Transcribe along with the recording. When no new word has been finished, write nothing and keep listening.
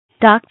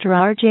Dr.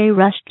 R.J.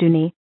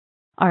 Rushdoony,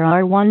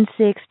 RR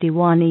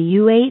 161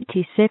 EU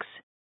 86,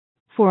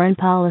 Foreign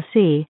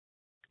Policy,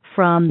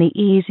 from the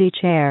Easy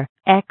Chair,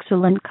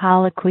 excellent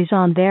colloquies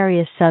on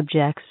various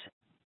subjects.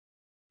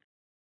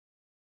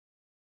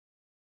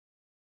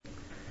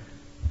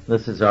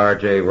 This is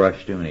R.J.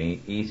 Rushdoony,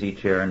 Easy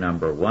Chair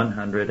number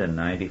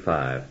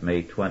 195,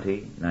 May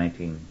 20,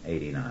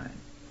 1989.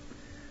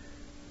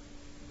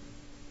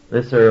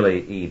 This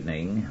early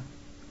evening,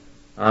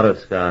 Otto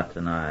Scott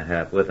and I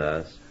have with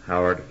us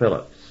Howard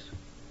Phillips.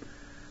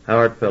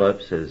 Howard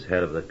Phillips is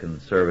head of the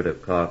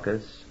Conservative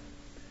Caucus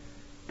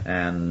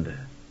and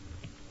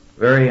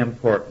very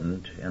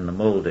important in the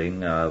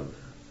molding of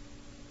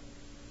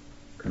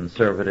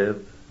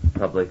conservative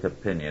public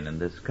opinion in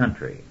this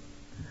country.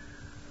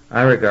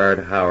 I regard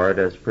Howard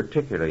as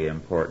particularly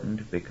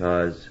important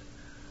because,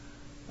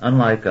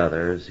 unlike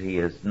others, he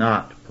is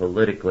not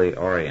politically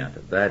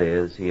oriented. That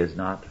is, he is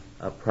not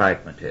a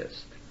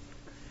pragmatist.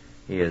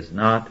 He is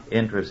not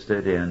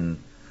interested in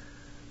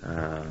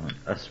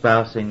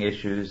espousing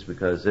issues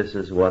because this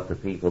is what the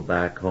people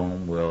back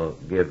home will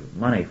give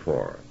money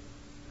for.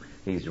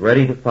 He's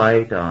ready to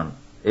fight on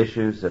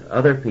issues that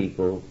other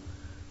people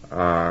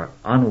are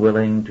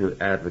unwilling to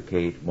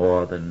advocate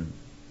more than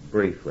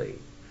briefly.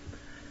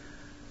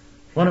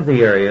 One of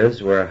the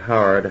areas where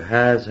Howard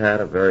has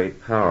had a very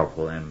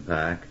powerful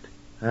impact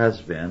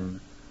has been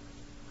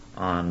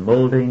on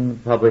molding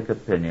public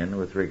opinion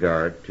with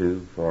regard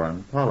to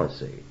foreign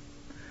policy.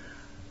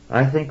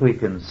 I think we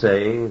can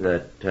say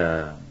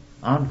that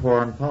on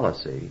foreign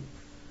policy,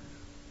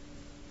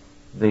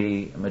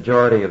 the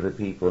majority of the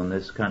people in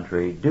this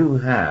country do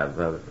have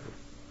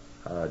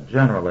a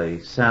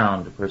generally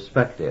sound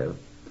perspective,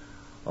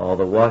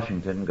 although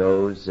Washington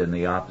goes in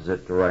the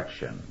opposite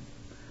direction.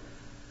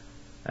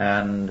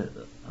 And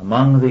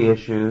among the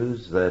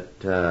issues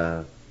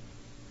that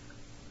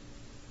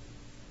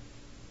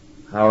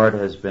Howard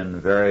has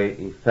been very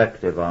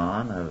effective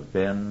on have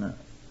been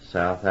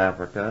South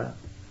Africa,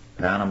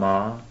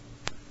 Panama,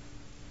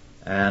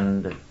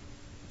 and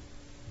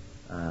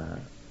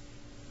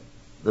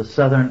the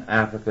Southern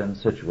African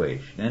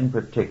situation, in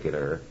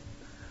particular,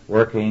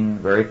 working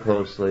very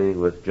closely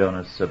with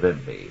Jonas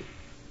Savimbi.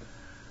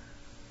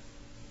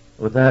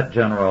 With that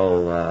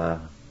general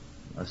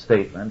a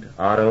statement,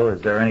 Otto,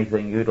 is there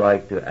anything you'd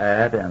like to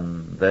add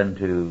and then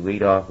to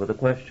lead off with a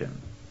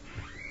question?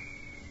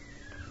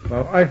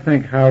 Well, I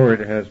think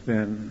Howard has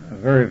been a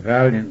very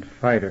valiant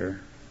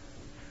fighter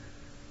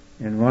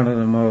in one of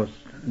the most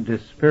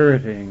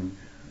dispiriting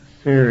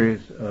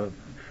series of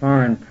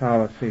foreign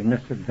policy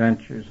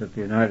misadventures that the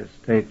United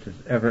States has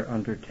ever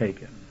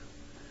undertaken.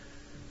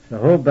 The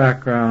whole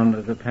background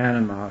of the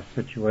Panama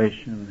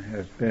situation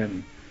has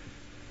been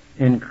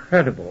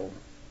incredible.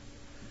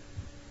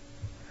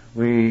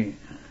 We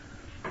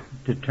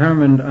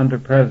determined under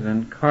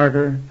President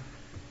Carter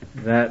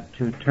that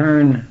to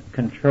turn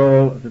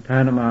control of the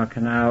Panama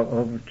Canal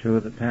over to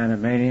the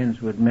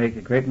Panamanians would make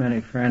a great many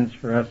friends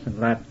for us in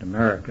Latin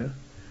America,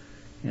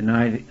 and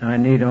I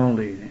need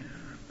only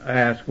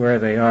ask where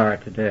they are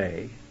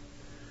today.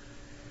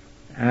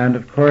 And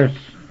of course,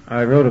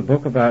 I wrote a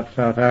book about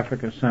South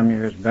Africa some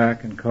years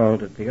back and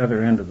called it The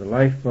Other End of the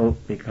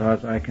Lifeboat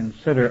because I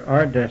consider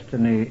our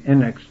destiny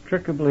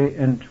inextricably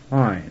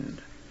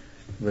entwined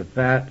with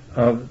that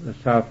of the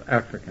South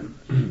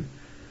Africans.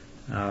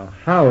 Now,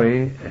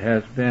 Howie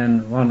has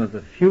been one of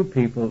the few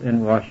people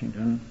in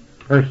Washington,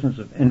 persons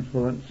of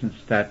influence and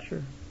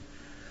stature,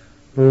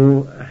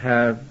 who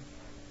have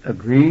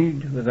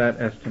agreed with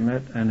that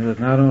estimate, and who has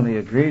not only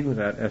agreed with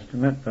that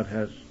estimate, but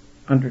has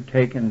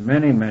undertaken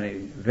many, many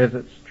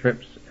visits,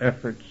 trips,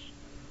 efforts,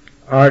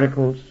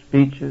 articles,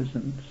 speeches,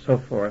 and so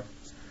forth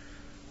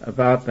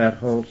about that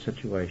whole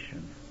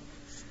situation.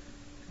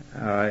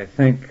 I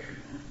think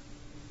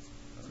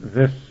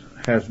this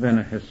has been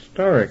a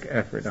historic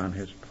effort on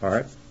his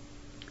part.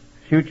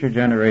 Future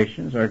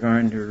generations are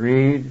going to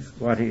read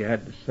what he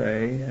had to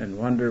say and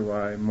wonder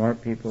why more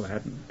people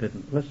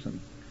didn't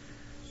listen.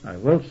 I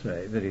will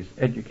say that he's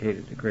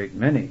educated a great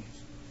many,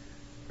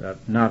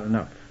 but not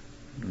enough.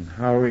 And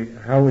how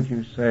would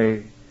you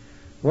say,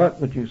 what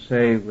would you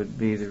say would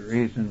be the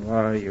reason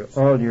why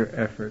all your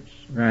efforts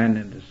ran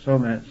into so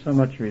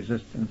much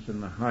resistance in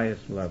the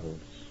highest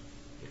levels?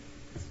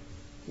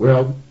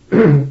 Well,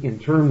 in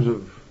terms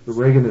of the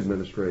Reagan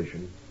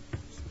administration,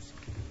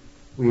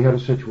 we had a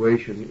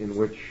situation in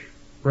which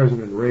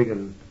President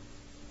Reagan,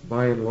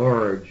 by and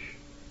large,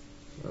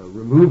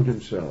 removed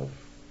himself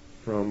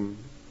from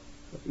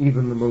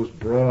even the most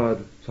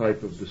broad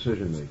type of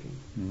decision-making.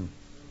 Mm.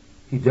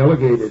 He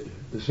delegated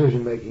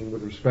decision-making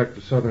with respect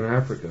to Southern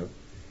Africa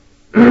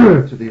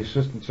to the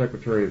Assistant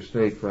Secretary of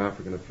State for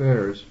African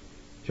Affairs,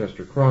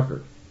 Chester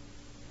Crocker.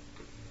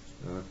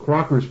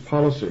 Crocker's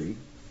policy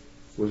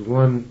was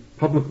one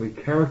publicly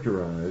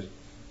characterized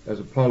as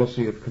a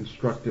policy of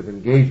constructive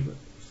engagement,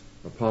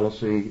 a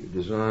policy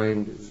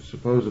designed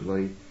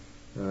supposedly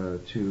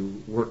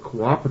to work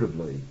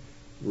cooperatively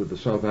with the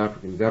South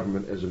African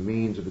government as a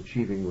means of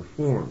achieving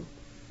reform.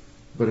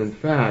 But in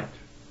fact,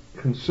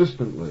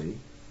 consistently,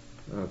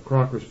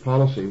 Crocker's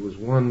policy was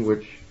one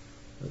which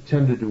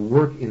tended to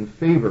work in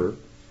favor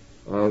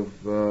of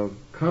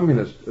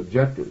communist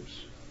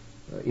objectives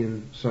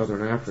in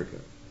southern Africa.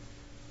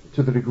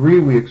 To the degree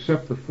we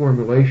accept the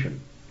formulation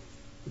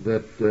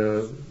that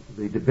the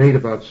debate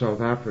about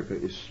South Africa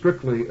is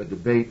strictly a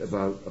debate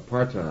about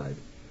apartheid,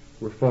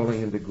 we're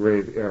falling into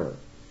grave error.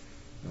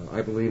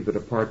 I believe that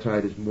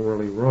apartheid is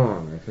morally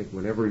wrong. I think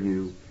whenever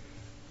you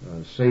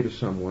say to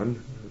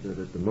someone that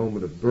at the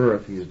moment of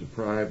birth he is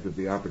deprived of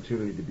the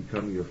opportunity to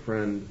become your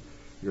friend,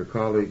 your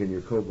colleague, and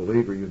your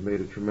co-believer, you've made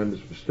a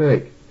tremendous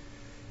mistake.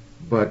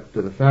 But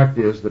the fact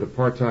is that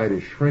apartheid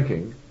is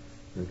shrinking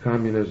and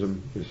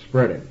communism is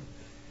spreading.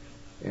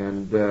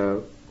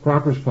 And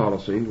Crocker's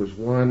policy was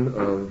one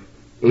of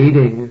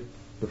aiding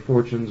the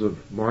fortunes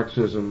of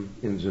Marxism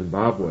in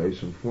Zimbabwe.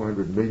 Some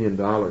 $400 million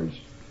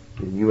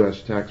in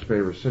U.S.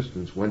 taxpayer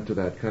assistance went to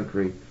that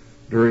country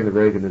during the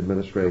Reagan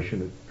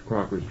administration at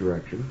Crocker's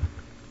direction.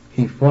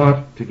 He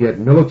fought to get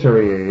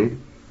military aid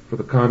for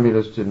the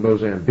communists in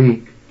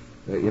Mozambique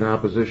in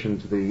opposition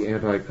to the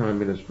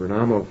anti-communist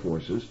Renamo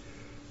forces.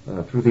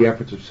 Through the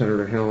efforts of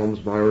Senator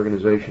Helms, my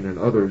organization, and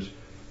others,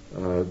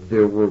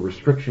 there were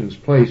restrictions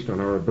placed on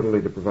our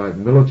ability to provide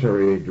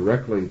military aid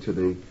directly to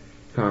the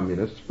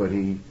communists, but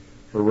he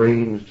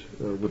arranged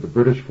with the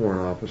British Foreign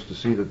Office to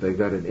see that they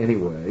got it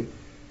anyway,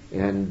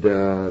 and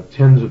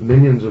tens of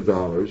millions of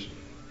dollars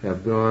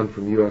have gone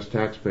from U.S.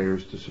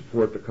 taxpayers to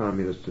support the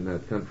communists in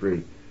that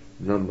country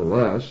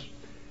nonetheless.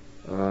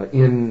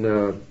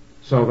 In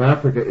South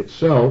Africa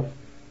itself,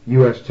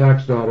 U.S.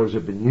 tax dollars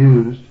have been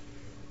used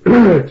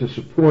to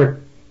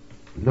support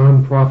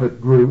non-profit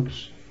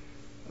groups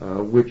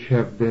which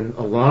have been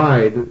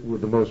allied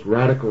with the most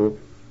radical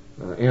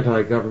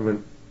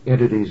anti-government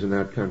entities in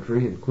that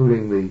country,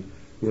 including the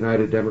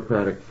United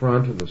Democratic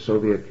Front and the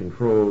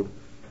Soviet-controlled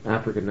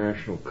African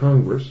National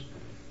Congress.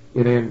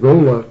 In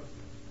Angola,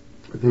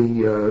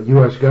 the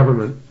U.S.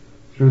 government,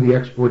 through the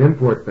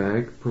Export-Import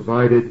Bank,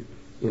 provided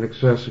in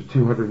excess of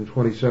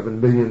 $227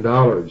 million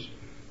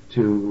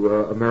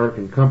to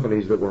American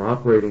companies that were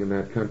operating in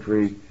that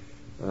country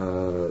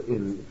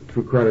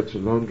through credits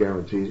and loan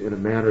guarantees in a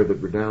manner that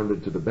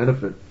redounded to the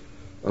benefit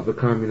of the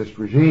communist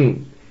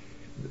regime.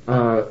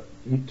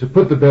 To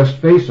put the best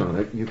face on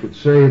it, you could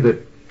say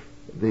that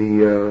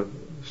the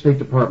State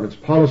Department's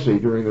policy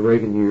during the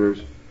Reagan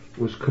years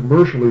was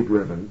commercially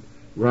driven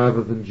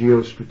rather than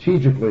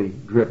geostrategically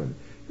driven,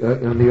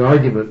 on the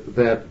argument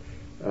that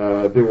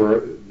there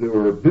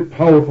were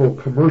powerful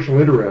commercial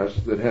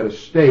interests that had a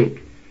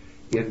stake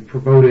in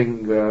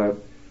promoting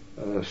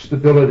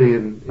stability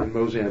in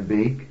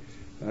Mozambique,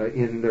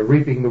 in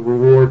reaping the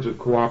rewards of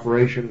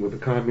cooperation with the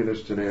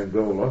communists in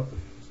Angola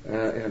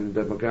and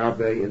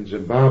Mugabe in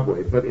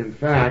Zimbabwe. But in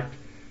fact,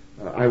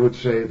 I would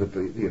say that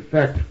the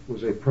effect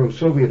was a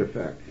pro-Soviet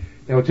effect.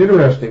 Now, it's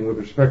interesting with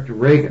respect to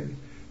Reagan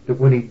that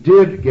when he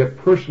did get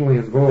personally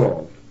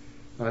involved,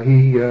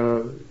 he,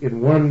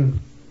 in one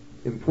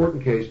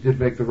important case, did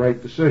make the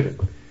right decision.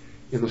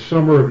 In the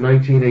summer of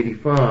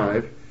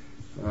 1985,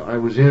 I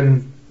was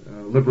in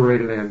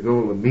liberated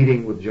Angola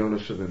meeting with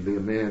Jonas Savimbi, a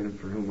man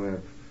for whom I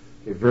have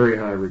a very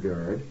high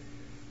regard,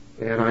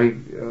 and I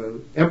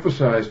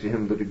emphasized to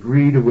him the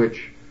degree to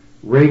which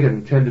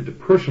Reagan tended to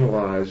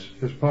personalize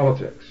his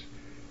politics.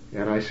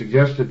 And I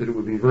suggested that it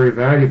would be very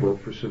valuable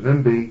for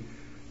Savimbi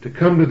to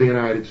come to the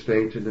United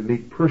States and to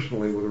meet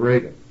personally with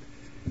Reagan.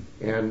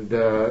 And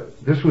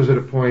this was at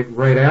a point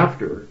right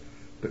after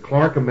the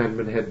Clark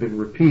Amendment had been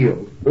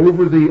repealed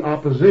over the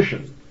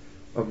opposition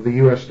of the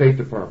U.S. State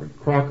Department.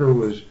 Crocker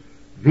was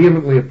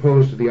vehemently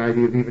opposed to the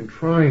idea of even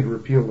trying to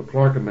repeal the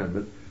Clark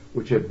Amendment,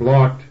 which had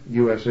blocked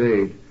U.S.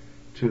 aid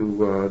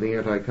to the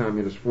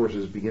anti-communist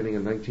forces beginning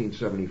in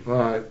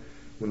 1975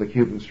 when the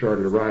Cubans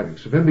started arriving.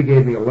 Savimbi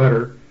gave me a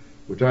letter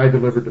which I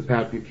delivered to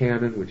Pat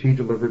Buchanan, which he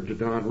delivered to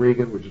Don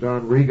Regan, which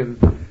Don Regan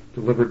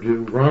delivered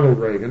to Ronald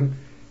Reagan,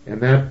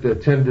 and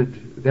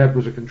that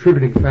was a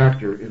contributing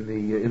factor in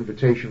the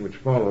invitation which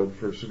followed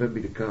for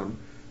Savimbi to come.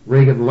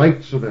 Reagan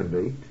liked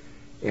Savimbi,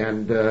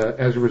 and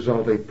as a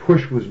result, a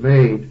push was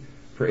made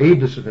for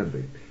aid to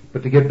Savimbi.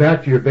 But to get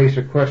back to your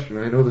basic question,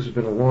 I know this has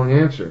been a long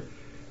answer,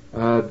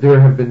 there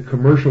have been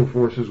commercial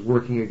forces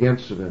working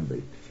against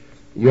Savimbi.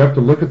 You have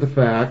to look at the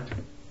fact,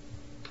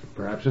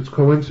 perhaps it's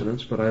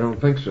coincidence, but I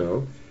don't think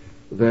so,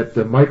 that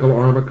Michael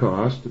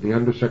Armacost, the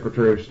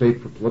Undersecretary of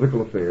State for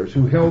Political Affairs,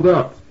 who held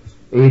up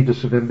aid to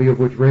Savimbi, of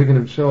which Reagan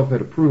himself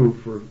had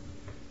approved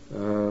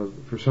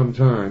for some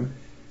time,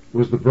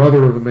 was the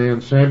brother of a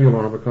man, Samuel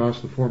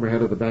Armacost, the former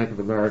head of the Bank of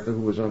America,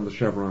 who was on the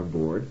Chevron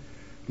board.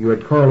 You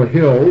had Carla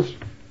Hills,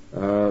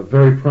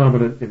 very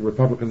prominent in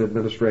Republican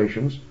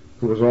administrations,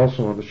 who was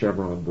also on the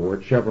Chevron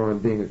board, Chevron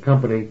being a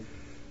company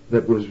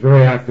that was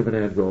very active in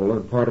Angola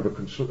and part of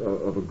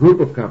a group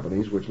of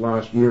companies which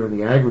last year in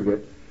the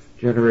aggregate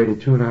generated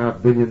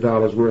 $2.5 billion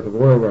worth of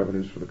oil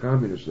revenues for the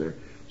communists there.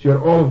 So you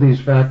had all of these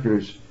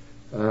factors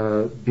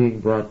being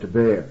brought to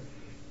bear.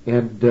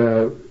 And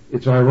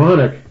it's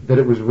ironic that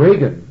it was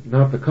Reagan,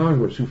 not the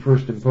Congress, who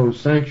first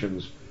imposed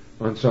sanctions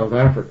on South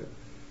Africa.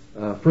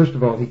 First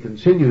of all, he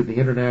continued the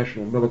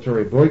international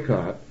military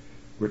boycott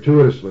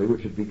gratuitously,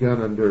 which had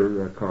begun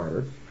under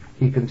Carter.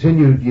 He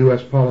continued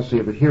U.S. policy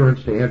of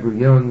adherence to Andrew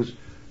Young's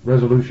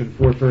Resolution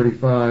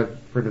 435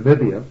 for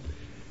Namibia,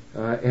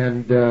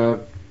 and the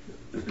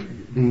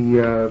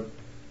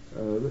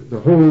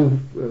whole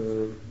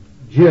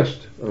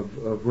gist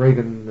of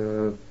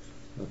Reagan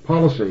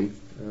policy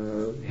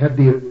had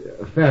the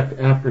effect,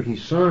 after he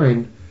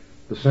signed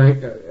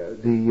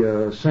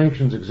the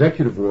sanctions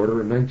executive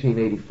order in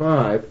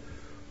 1985,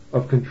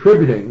 of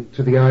contributing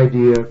to the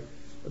idea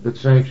that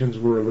sanctions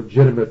were a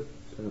legitimate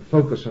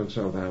focus on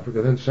South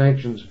Africa. Then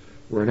sanctions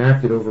were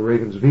enacted over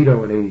Reagan's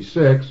veto in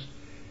 '86,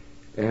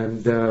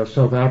 and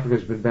South Africa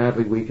has been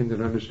badly weakened,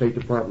 and under State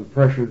Department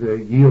pressure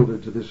they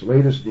yielded to this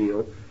latest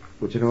deal,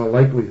 which in all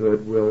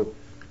likelihood will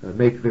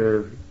make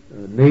their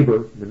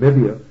neighbor,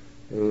 Namibia,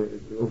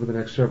 over the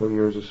next several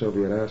years a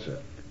Soviet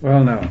asset.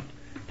 Well, now,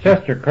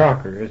 Chester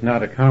Crocker is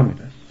not a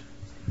communist,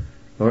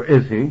 or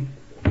is he?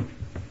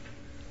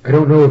 I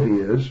don't know if he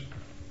is.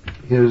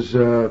 His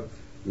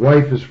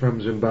wife is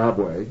from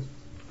Zimbabwe,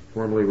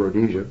 formerly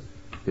Rhodesia.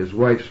 His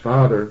wife's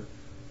father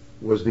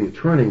was the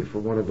attorney for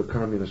one of the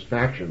communist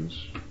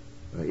factions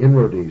in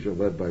Rhodesia,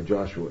 led by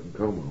Joshua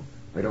Nkomo.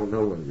 I don't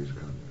know whether he's a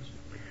communist.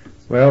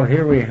 Well,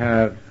 here we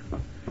have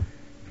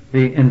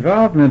the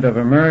involvement of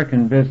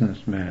American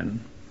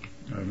businessmen,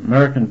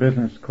 American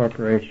business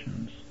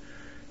corporations,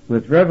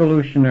 with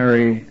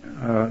revolutionary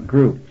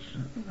groups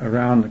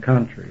around the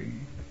country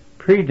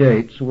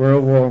predates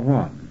World War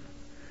I.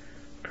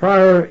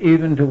 Prior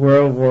even to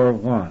World War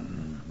I,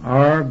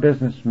 our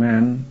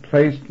businessmen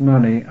placed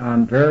money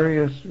on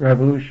various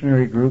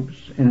revolutionary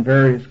groups in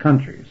various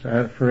countries,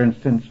 for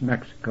instance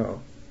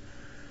Mexico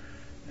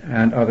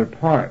and other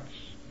parts,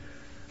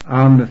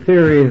 on the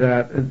theory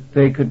that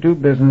they could do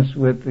business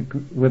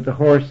with the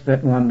horse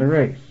that won the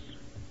race.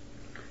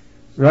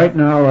 Right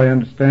now, I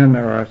understand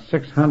there are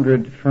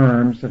 600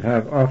 firms that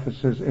have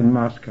offices in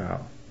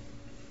Moscow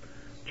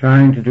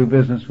trying to do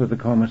business with the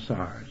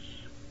commissars.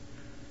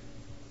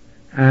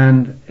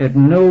 And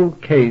in no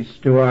case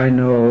do I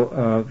know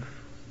of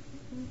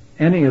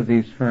any of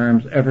these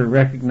firms ever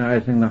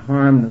recognizing the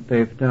harm that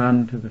they've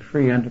done to the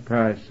free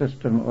enterprise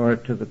system or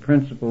to the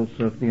principles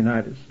of the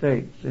United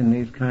States in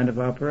these kind of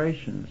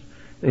operations.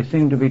 They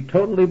seem to be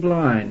totally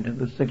blind to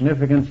the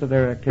significance of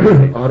their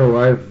activities. Otto,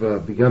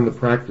 I've begun the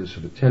practice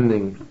of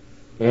attending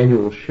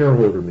annual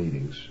shareholder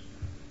meetings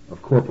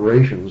of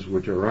corporations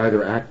which are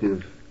either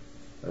active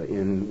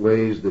in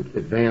ways that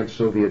advance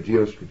Soviet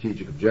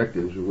geostrategic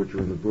objectives or which are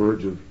on the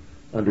verge of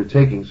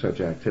undertaking such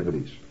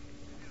activities.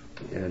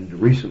 And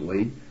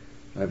recently,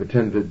 I've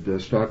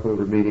attended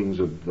stockholder meetings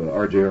of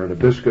RJR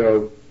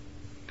Nabisco,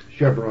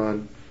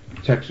 Chevron,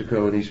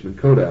 Texaco, and Eastman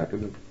Kodak,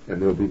 and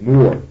there'll be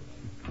more.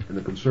 And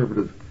the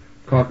Conservative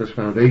Caucus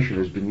Foundation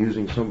has been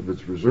using some of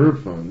its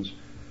reserve funds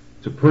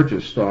to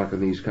purchase stock in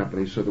these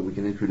companies so that we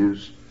can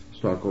introduce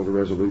stockholder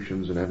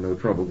resolutions and have no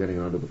trouble getting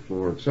onto the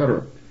floor,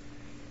 etc.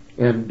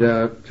 And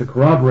to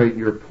corroborate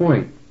your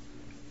point,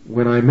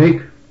 when I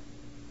make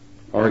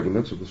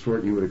arguments of the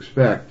sort you would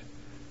expect,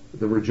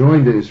 the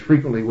rejoinder is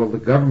frequently, well, the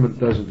government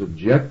doesn't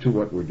object to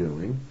what we're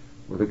doing,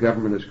 or the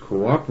government is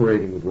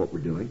cooperating with what we're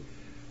doing.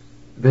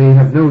 They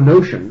have no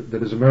notion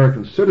that as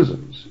American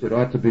citizens, it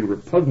ought to be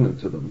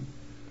repugnant to them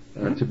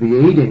to be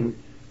aiding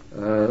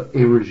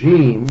a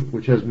regime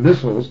which has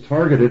missiles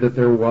targeted at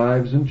their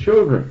wives and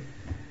children.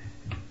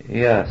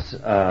 Yes,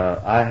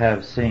 I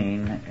have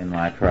seen in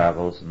my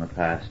travels in the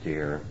past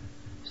year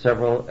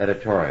several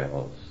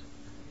editorials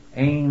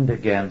aimed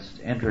against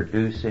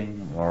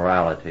introducing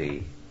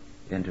morality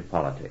into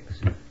politics,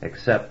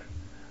 except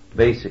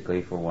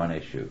basically for one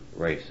issue,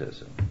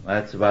 racism.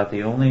 That's about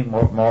the only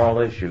moral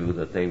issue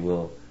that they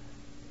will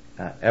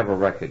ever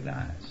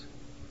recognize.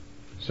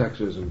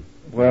 Sexism.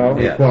 Well,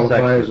 they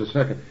qualify as a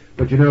second.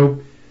 But you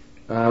know,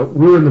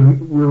 we're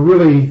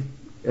really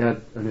at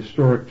an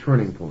historic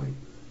turning point,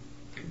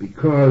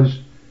 because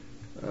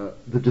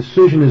the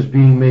decision is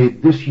being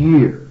made this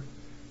year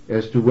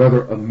as to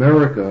whether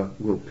America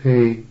will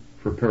pay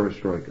for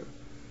perestroika.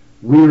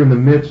 We're in the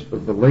midst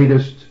of the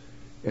latest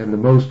and the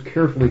most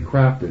carefully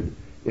crafted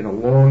in a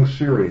long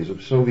series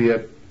of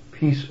Soviet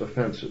peace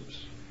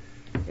offensives.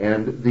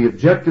 And the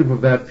objective of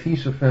that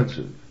peace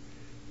offensive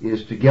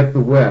is to get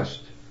the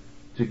West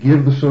to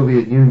give the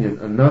Soviet Union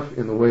enough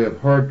in the way of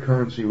hard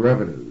currency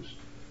revenues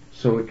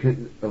so it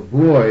can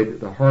avoid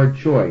the hard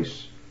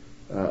choice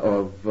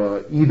of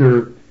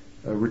either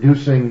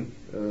reducing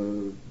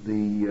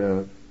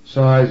the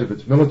size of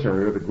its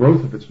military or the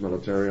growth of its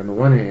military on the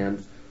one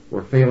hand,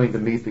 or failing to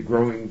meet the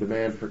growing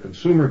demand for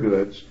consumer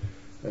goods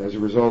as a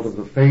result of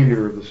the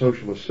failure of the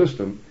socialist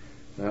system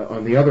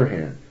on the other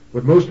hand.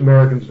 What most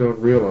Americans don't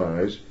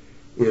realize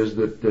is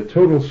that the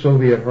total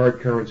Soviet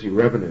hard currency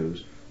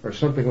revenues are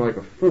something like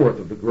a fourth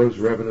of the gross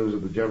revenues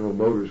of the General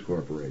Motors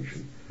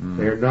Corporation.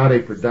 They are not a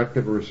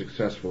productive or a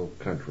successful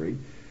country.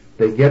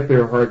 They get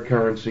their hard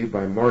currency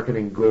by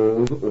marketing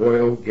gold,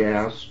 oil,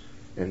 gas,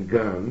 and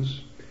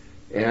guns,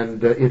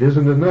 and it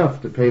isn't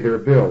enough to pay their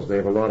bills. They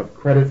have a lot of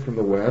credit from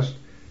the West,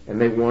 and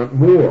they want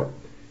more.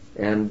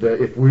 And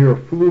if we are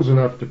fools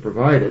enough to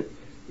provide it,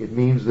 it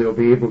means they'll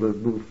be able to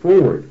move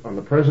forward on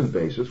the present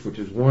basis, which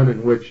is one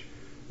in which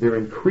they're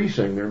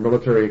increasing their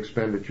military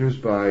expenditures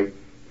by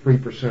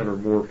 3% or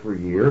more per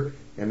year,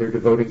 and they're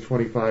devoting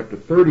 25 to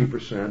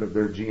 30% of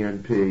their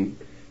GNP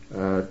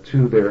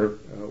to their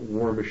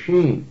war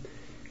machine.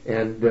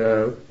 And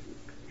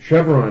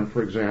Chevron,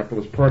 for example,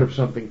 is part of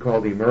something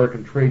called the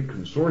American Trade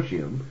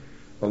Consortium,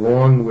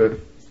 along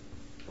with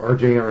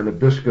RJR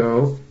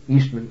Nabisco,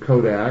 Eastman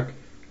Kodak,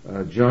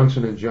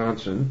 Johnson &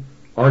 Johnson,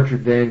 Archer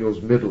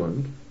Daniels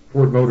Midland.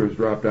 Ford Motors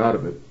dropped out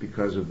of it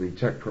because of the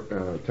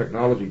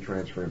technology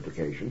transfer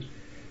implications.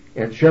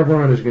 And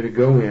Chevron is going to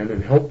go in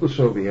and help the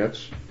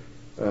Soviets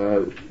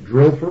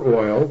drill for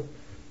oil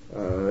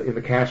in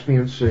the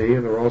Caspian Sea,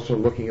 and they're also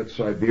looking at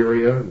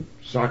Siberia and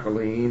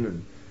Sakhalin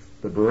and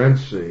the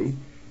Barents Sea,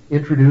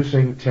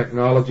 introducing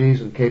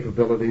technologies and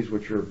capabilities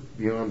which are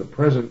beyond the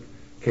present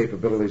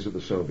capabilities of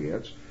the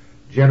Soviets,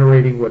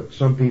 generating what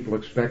some people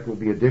expect will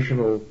be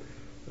additional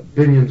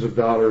billions of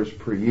dollars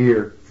per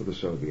year for the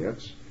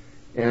Soviets.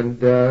 And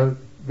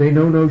they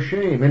know no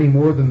shame, any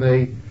more than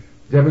they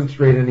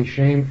demonstrate any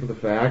shame for the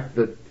fact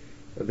that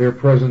their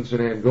presence in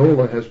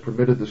Angola has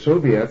permitted the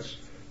Soviets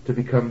to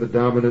become the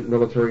dominant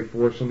military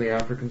force on the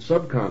African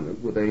subcontinent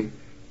with a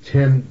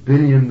 $10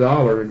 billion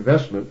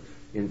investment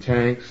in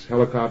tanks,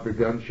 helicopter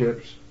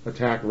gunships,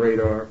 attack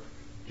radar,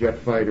 jet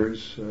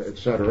fighters,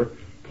 etc.,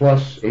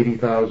 plus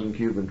 80,000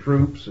 Cuban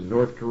troops and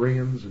North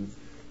Koreans and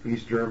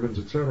East Germans,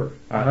 etc.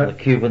 The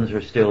Cubans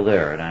are still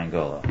there in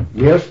Angola.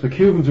 Yes, the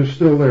Cubans are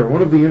still there.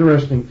 One of the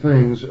interesting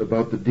things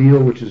about the deal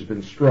which has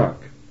been struck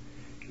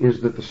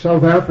is that the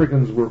South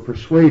Africans were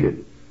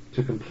persuaded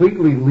to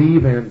completely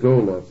leave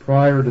Angola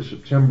prior to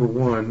September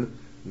 1,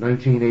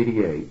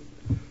 1988,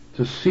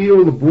 to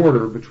seal the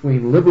border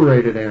between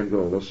liberated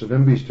Angola,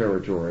 Savimbi's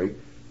territory,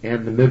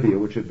 and Namibia,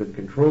 which had been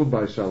controlled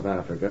by South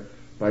Africa,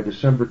 by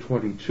December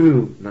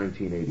 22,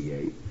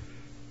 1988,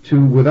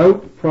 to,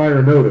 without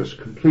prior notice,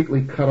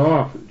 completely cut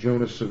off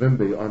Jonas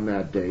Savimbi on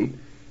that date,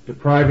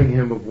 depriving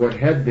him of what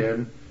had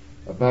been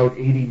about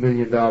 $80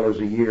 million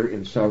a year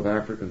in South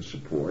African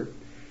support.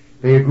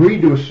 They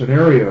agreed to a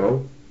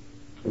scenario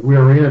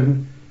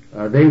wherein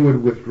they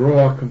would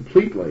withdraw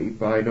completely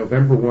by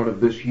November 1 of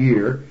this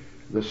year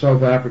the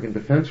South African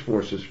Defense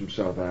Forces from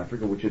South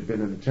Africa, which had been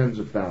in the tens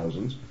of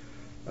thousands.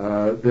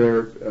 By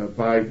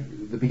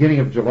the beginning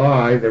of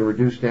July, they were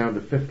reduced down to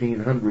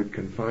 1,500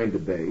 confined to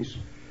base.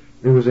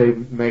 There was a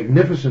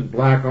magnificent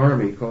black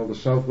army called the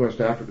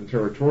Southwest African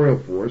Territorial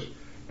Force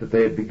that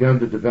they had begun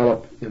to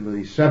develop in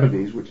the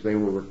 70s, which they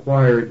were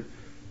required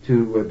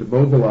to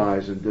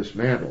demobilize and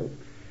dismantle.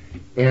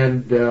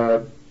 And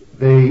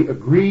they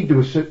agreed to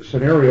a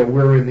scenario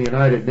wherein the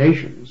United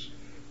Nations,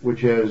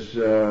 which has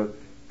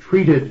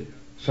treated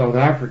South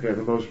Africa in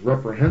the most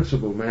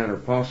reprehensible manner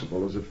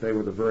possible, as if they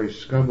were the very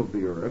scum of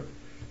the earth,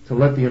 to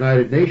let the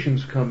United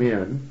Nations come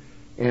in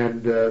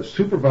and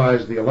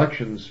supervise the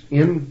elections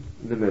in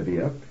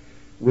Namibia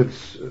with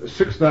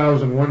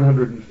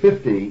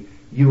 6,150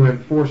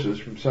 UN forces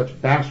from such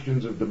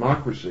bastions of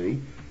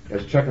democracy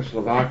as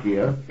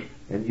Czechoslovakia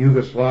and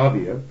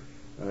Yugoslavia,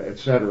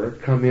 etc.,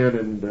 come in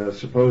and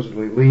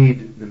supposedly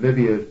lead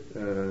Namibia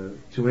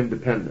to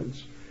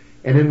independence.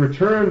 And in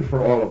return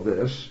for all of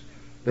this,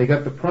 they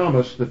got the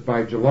promise that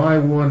by July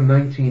 1,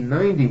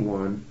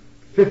 1991,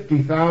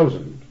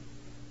 50,000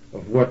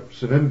 of what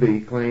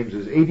Savimbi claims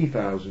is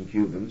 80,000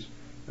 Cubans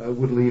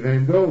would leave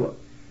Angola.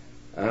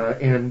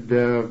 And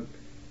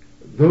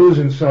those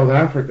in South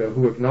Africa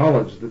who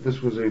acknowledged that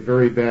this was a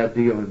very bad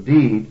deal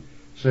indeed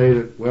say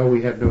that, well,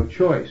 we had no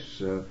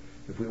choice.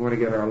 If we want to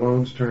get our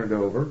loans turned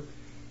over,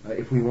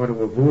 if we want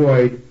to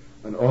avoid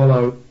an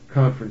all-out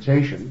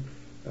confrontation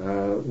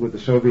with the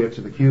Soviets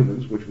and the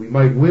Cubans, which we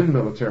might win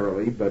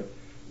militarily, but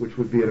which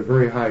would be at a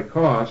very high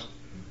cost,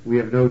 we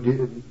have no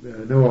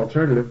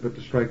alternative but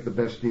to strike the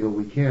best deal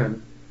we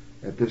can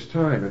at this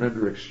time. And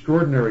under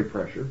extraordinary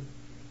pressure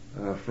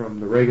from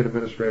the Reagan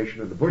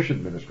administration and the Bush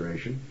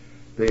administration,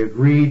 they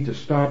agreed to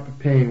stop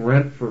paying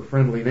rent for a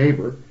friendly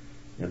neighbor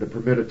and to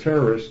permit a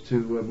terrorist to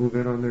move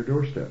in on their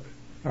doorstep.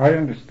 I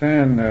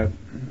understand that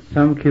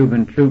some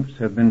Cuban troops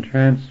have been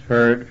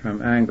transferred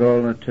from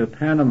Angola to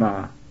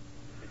Panama.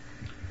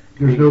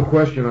 There's no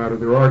question, Otto,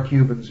 there are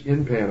Cubans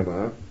in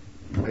Panama.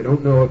 I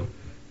don't know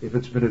if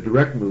it's been a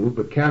direct move,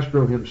 but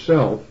Castro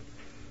himself,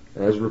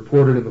 as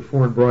reported in the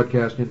Foreign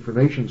Broadcast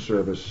Information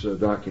Service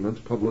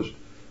documents published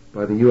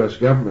by the U.S.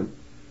 government,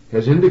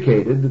 has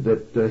indicated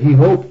that he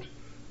hoped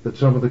that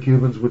some of the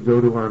Cubans would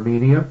go to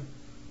Armenia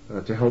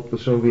to help the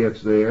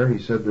Soviets there. He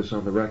said this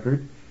on the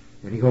record.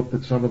 And he hoped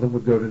that some of them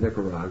would go to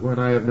Nicaragua.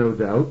 And I have no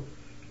doubt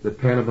that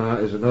Panama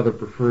is another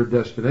preferred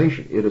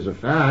destination. It is a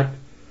fact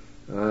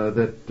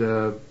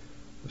that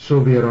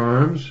Soviet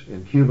arms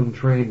and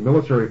Cuban-trained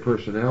military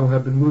personnel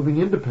have been moving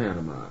into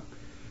Panama.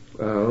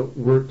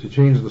 To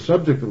change the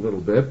subject a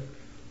little bit,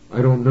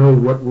 I don't know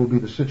what will be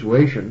the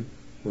situation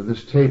when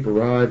this tape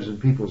arrives in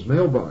people's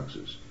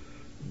mailboxes.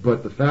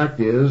 But the fact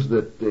is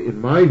that,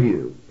 in my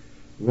view,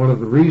 one of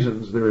the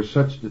reasons there is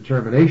such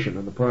determination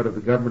on the part of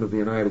the government of the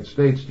United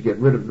States to get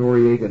rid of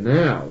Noriega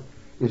now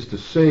is to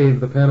save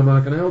the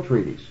Panama Canal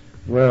treaties.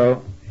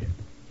 Well,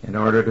 in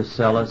order to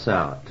sell us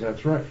out.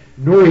 That's right.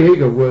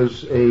 Noriega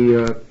was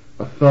a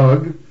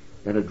thug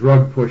and a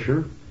drug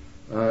pusher,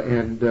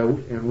 and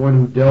one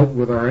who dealt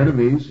with our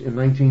enemies in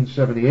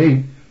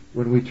 1978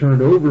 when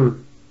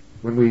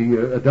we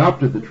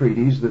adopted the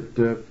treaties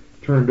that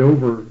turned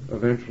over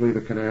eventually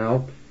the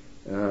canal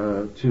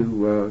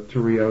to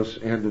Rios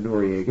and to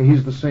Noriega.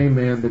 He's the same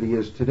man that he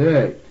is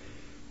today,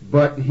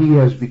 but he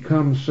has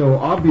become so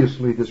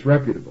obviously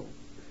disreputable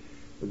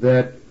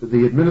that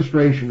the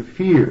administration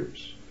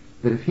fears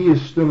that if he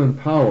is still in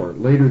power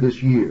later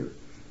this year,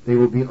 they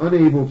will be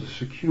unable to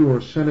secure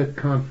Senate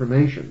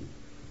confirmation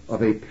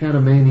of a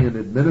Panamanian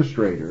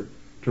administrator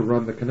to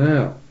run the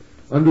canal.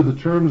 Under the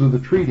terms of the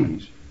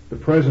treaties, the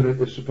president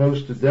is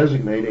supposed to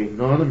designate a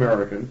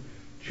non-American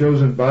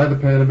chosen by the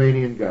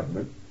Panamanian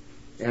government,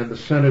 and the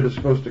Senate is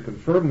supposed to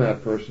confirm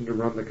that person to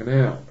run the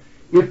canal.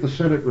 If the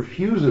Senate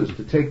refuses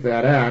to take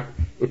that act,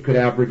 it could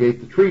abrogate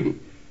the treaty.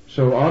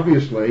 So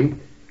obviously,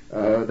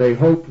 they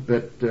hope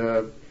that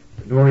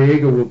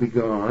Noriega will be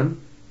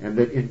gone, and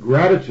that in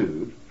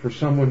gratitude for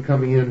someone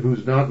coming in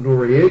who's not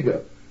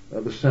Noriega,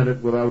 the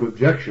Senate, without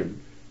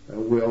objection,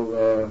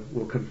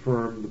 will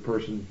confirm the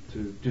person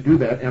to do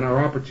that, and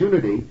our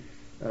opportunity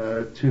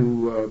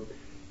to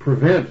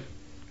prevent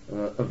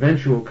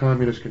eventual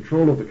communist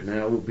control of the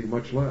canal will be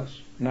much less.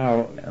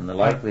 Now, and the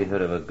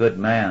likelihood of a good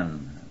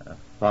man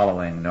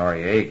following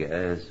Noriega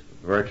is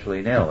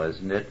virtually nil,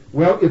 isn't it?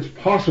 Well, it's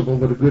possible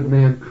that a good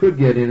man could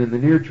get in the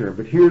near term,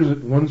 but here's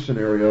one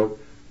scenario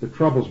that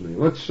troubles me.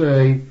 Let's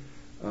say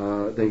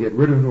they get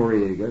rid of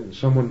Noriega and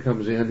someone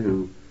comes in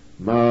who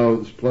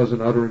mouths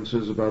pleasant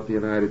utterances about the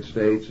United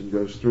States and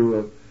goes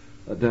through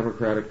a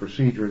democratic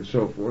procedure and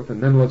so forth,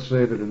 and then let's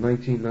say that in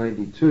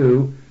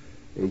 1992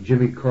 a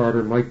Jimmy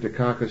Carter, Mike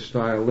Dukakis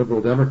style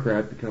liberal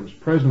Democrat becomes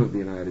president of the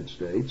United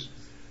States,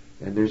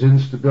 and there's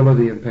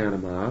instability in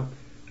Panama.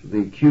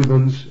 The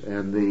Cubans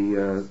and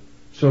the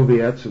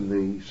Soviets and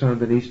the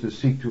Sandinistas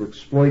seek to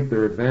exploit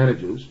their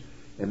advantages,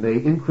 and they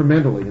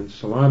incrementally, in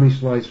salami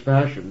slice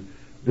fashion,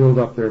 build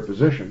up their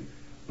position.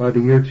 By the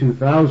year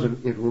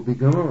 2000, it will be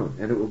gone,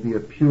 and it will be a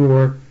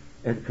pure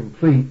and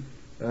complete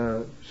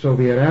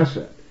Soviet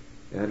asset.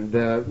 And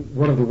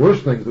one of the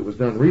worst things that was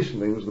done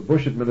recently was the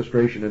Bush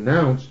administration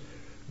announced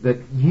that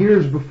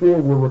years before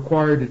we're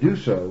required to do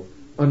so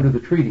under the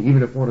treaty,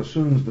 even if one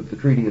assumes that the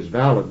treaty is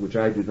valid, which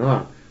I do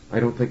not.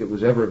 I don't think it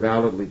was ever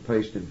validly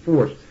placed in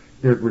force.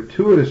 They're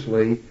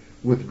gratuitously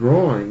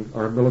withdrawing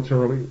our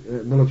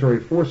military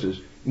forces,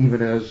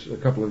 even as a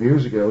couple of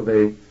years ago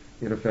they,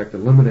 in effect,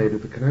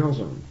 eliminated the canal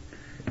zone.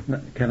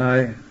 Can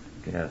I?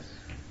 Yes.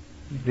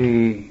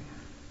 The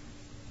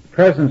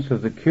presence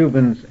of the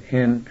Cubans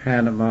in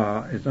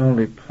Panama is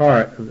only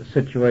part of the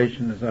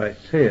situation as I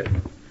see it.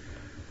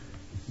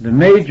 The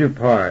major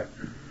part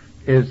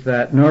is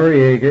that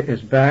Noriega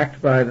is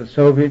backed by the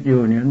Soviet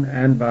Union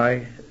and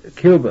by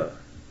Cuba.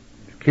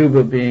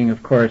 Cuba being,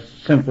 of course,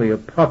 simply a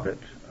puppet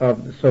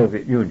of the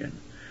Soviet Union.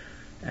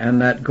 And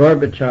that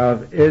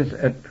Gorbachev is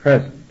at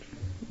present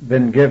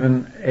been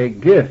given a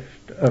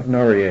gift of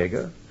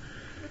Noriega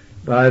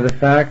by the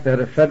fact that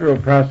a federal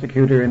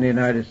prosecutor in the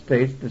United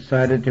States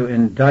decided to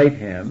indict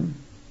him,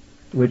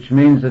 which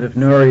means that if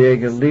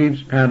Noriega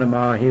leaves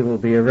Panama, he will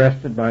be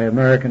arrested by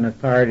American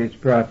authorities,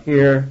 brought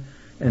here,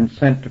 and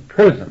sent to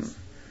prison.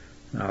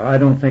 Now, I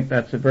don't think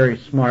that's a very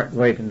smart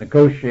way to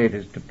negotiate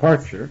his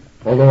departure.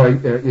 Although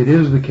it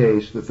is the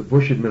case that the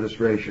Bush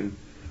administration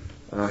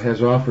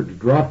has offered to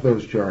drop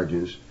those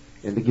charges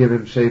and to give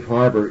him safe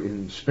harbor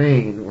in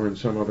Spain or in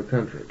some other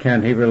country.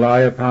 Can he rely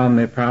upon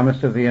the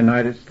promise of the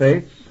United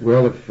States?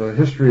 Well, if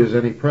history is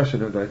any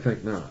precedent, I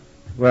think not.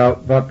 Well,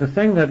 but the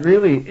thing that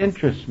really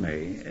interests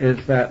me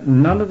is that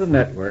none of the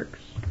networks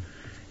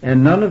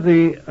and none of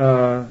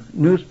the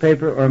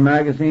newspaper or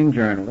magazine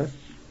journalists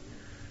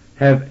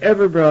have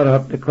ever brought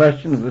up the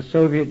question of the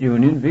Soviet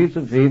Union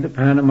vis-a-vis the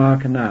Panama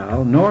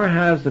Canal, nor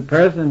has the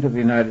President of the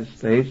United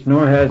States,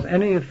 nor has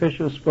any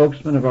official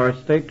spokesman of our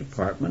State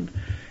Department.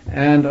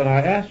 And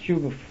I asked you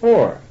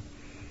before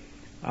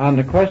on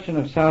the question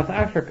of South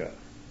Africa,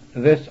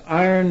 this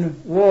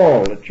iron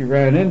wall that you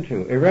ran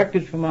into,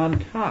 erected from on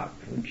top,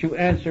 which you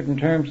answered in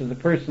terms of the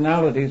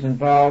personalities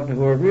involved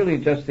who are really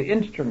just the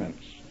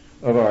instruments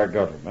of our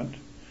government.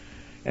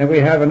 And we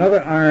have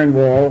another iron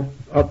wall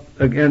up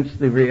against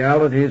the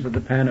realities of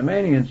the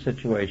Panamanian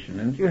situation.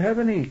 And do you have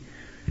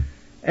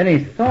any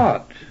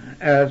thought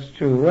as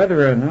to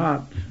whether or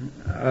not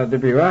the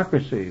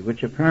bureaucracy,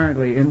 which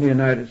apparently in the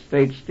United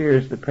States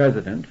steers the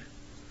President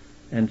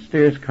and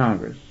steers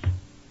Congress,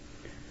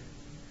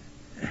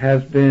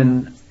 has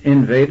been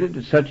invaded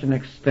to such an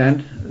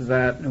extent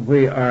that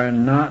we are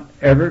not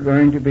ever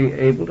going to be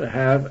able to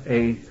have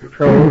a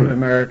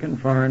pro-American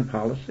foreign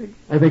policy?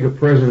 I think a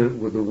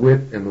president with the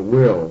wit and the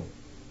will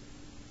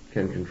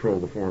can control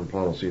the foreign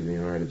policy of the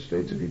United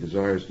States if he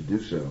desires to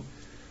do so.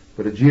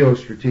 But a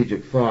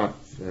geostrategic thought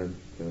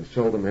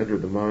seldom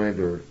entered the mind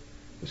or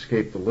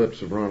escaped the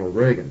lips of Ronald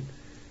Reagan.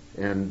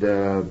 And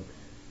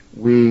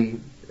we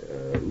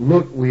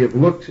have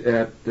looked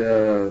at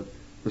the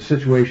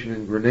situation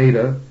in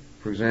Grenada,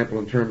 for example,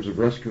 in terms of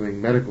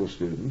rescuing medical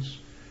students.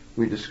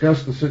 We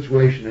discussed the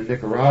situation in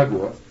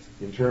Nicaragua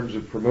in terms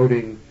of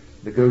promoting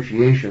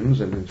negotiations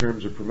and in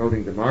terms of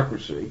promoting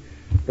democracy,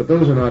 but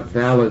those are not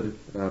valid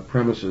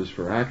premises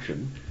for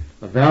action.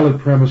 A valid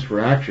premise for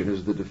action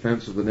is the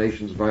defense of the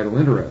nation's vital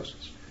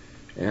interests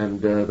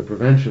and the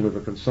prevention of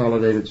a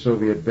consolidated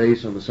Soviet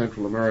base on the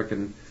Central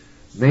American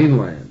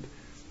mainland.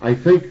 I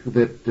think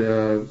that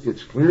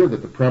it's clear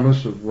that the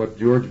premise of what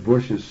George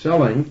Bush is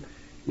selling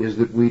is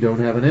that we don't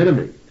have an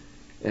enemy,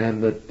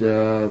 and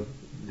that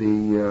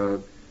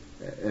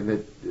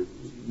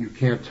you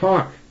can't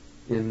talk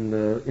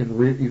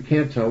you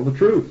can't tell the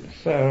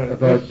truth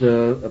about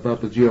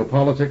the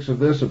geopolitics of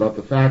this, about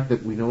the fact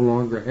that we no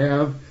longer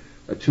have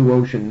a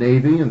two-ocean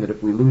navy, and that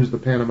if we lose the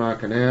Panama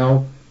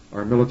Canal,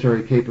 our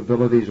military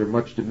capabilities are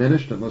much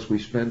diminished unless we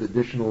spend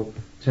additional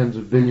tens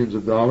of billions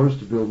of dollars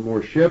to build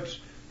more ships,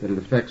 that it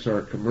affects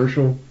our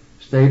commercial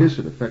status,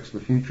 it affects the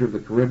future of the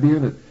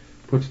Caribbean, it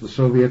puts the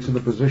Soviets in the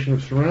position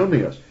of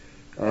surrounding us.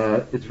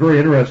 It's very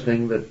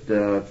interesting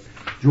that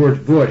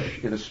George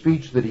Bush, in a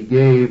speech that he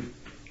gave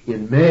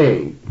in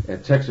May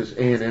at Texas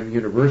A&M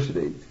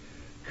University,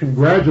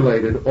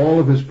 congratulated all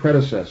of his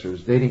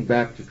predecessors, dating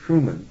back to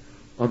Truman,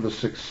 on the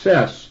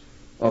success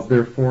of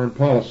their foreign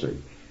policy.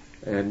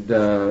 And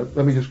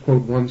let me just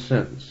quote one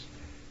sentence.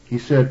 He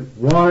said,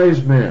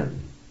 "Wise men,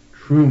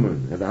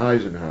 Truman and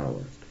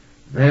Eisenhower,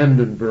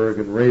 Vandenberg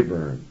and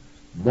Rayburn,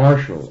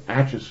 Marshall,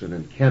 Acheson,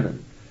 and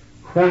Kennan,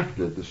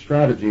 crafted the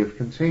strategy of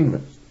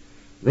containment.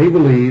 They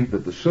believed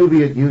that the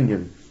Soviet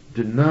Union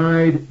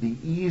denied the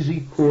easy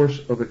course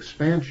of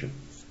expansion,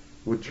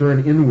 would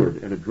turn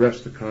inward and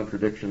address the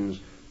contradictions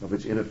of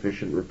its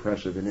inefficient,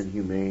 repressive, and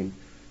inhumane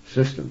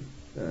system."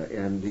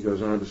 And he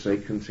goes on to say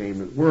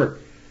containment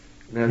worked.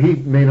 Now, he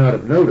may not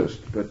have noticed,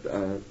 but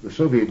the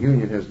Soviet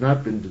Union has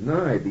not been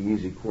denied the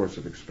easy course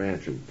of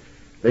expansion.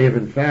 They have,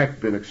 in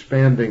fact, been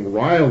expanding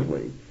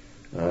wildly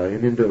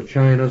in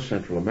Indochina,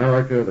 Central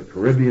America, the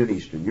Caribbean,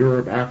 Eastern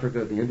Europe,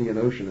 Africa, the Indian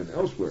Ocean, and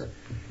elsewhere.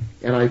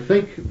 And I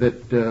think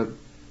that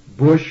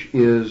Bush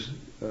is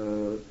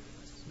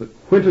the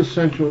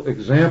quintessential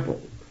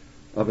example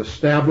of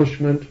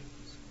establishment,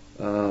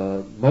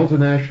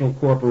 multinational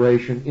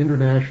corporation,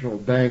 international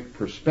bank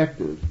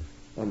perspective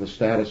on the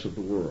status of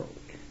the world.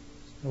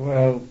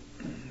 Well,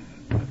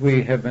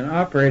 we have been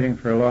operating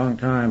for a long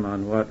time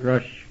on what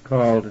Rush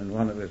called in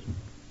one of his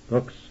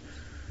books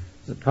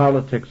the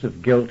politics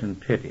of guilt and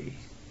pity.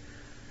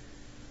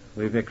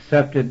 We've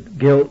accepted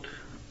guilt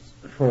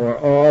for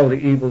all the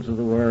evils of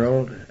the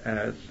world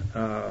as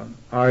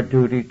our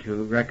duty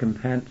to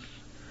recompense,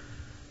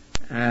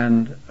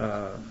 and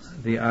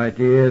the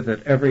idea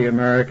that every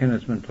American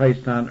has been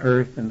placed on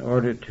earth in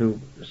order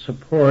to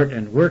support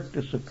and work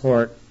to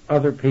support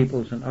other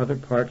peoples in other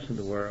parts of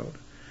the world.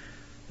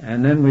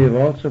 And then we have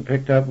also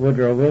picked up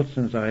Woodrow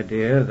Wilson's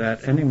idea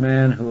that any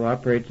man who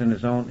operates in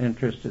his own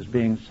interest is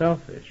being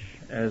selfish,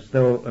 as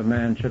though a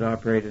man should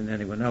operate in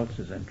anyone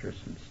else's interest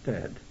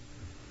instead.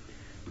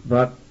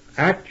 But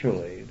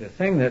actually, the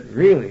thing that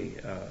really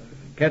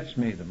gets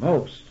me the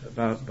most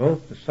about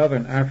both the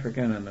Southern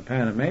African and the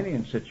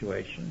Panamanian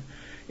situation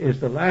is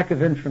the lack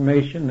of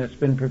information that's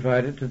been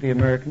provided to the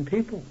American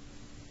people.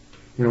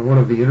 You know, one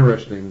of the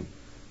interesting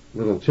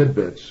little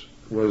tidbits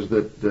was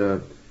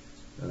that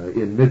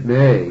in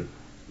mid-May,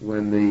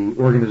 when the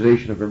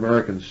Organization of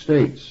American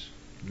States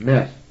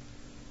met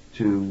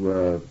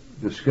to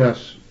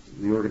discuss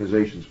the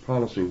organization's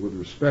policy with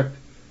respect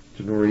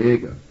to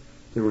Noriega,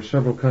 there were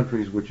several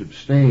countries which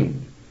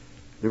abstained.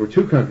 There were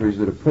two countries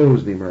that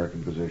opposed the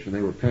American position.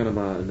 They were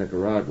Panama and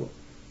Nicaragua.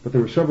 But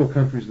there were several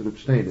countries that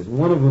abstained, and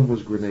one of them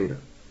was Grenada.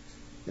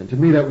 And to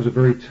me that was a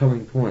very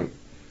telling point,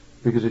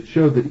 because it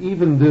showed that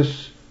even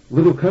this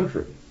little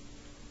country,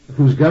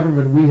 whose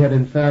government we had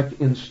in fact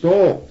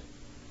installed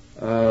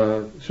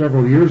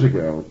several years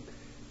ago,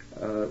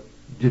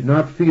 did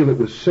not feel it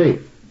was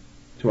safe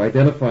to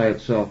identify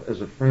itself as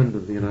a friend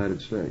of the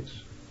United States.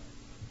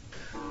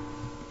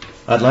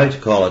 I'd like to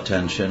call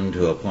attention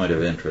to a point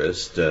of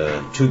interest,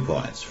 2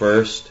 points.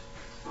 First,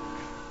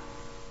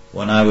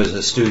 when I was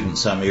a student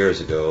some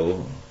years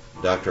ago,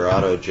 Dr.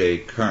 Otto J.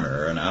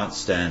 Kerner, an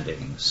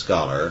outstanding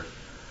scholar,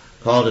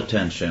 called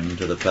attention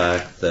to the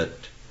fact that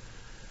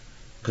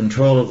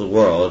control of the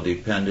world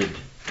depended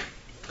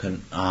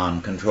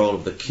on control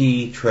of the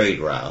key trade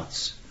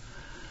routes,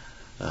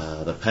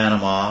 the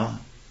Panama,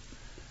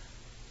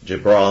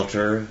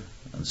 Gibraltar,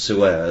 and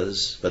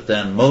Suez, but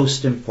then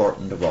most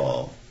important of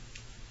all,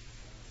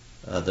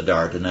 the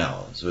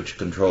Dardanelles, which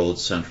controlled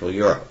Central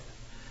Europe.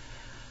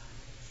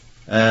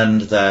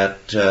 And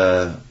that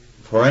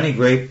for any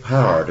great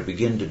power to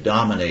begin to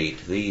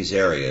dominate these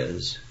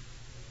areas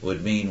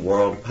would mean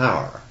world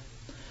power.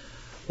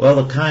 Well,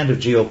 the kind of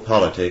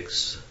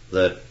geopolitics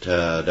that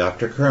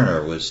Dr.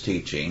 Kerner was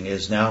teaching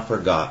is now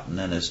forgotten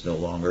and is no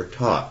longer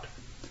taught.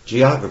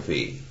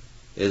 Geography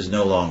is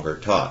no longer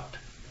taught.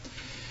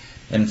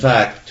 In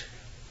fact,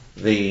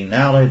 The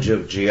knowledge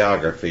of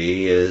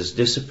geography is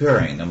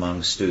disappearing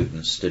among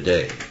students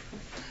today.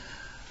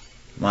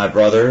 My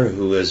brother,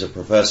 who is a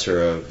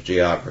professor of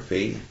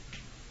geography,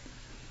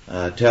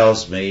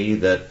 tells me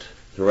that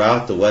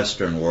throughout the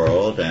Western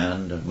world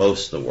and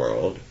most of the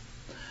world,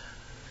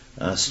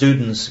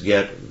 students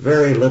get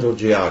very little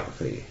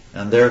geography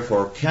and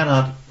therefore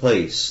cannot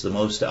place the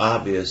most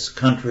obvious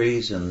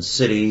countries and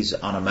cities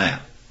on a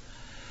map.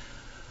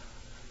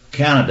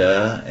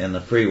 Canada, in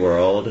the free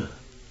world,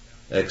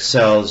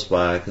 excels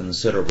by a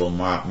considerable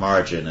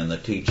margin in the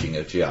teaching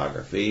of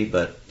geography,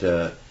 but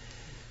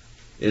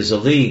is a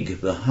league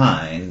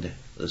behind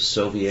the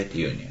Soviet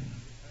Union.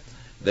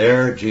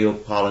 Their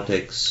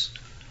geopolitics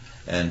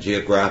and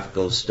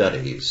geographical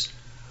studies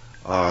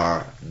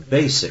are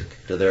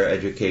basic to their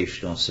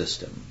educational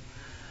system.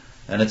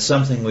 And it's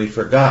something we've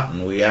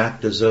forgotten. We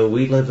act as though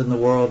we live in the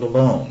world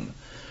alone.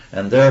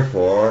 And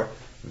therefore,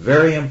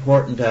 very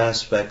important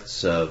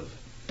aspects of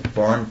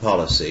foreign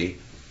policy,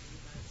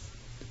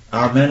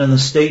 our men in the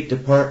State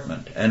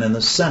Department and in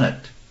the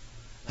Senate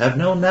have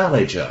no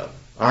knowledge of,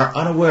 are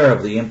unaware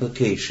of the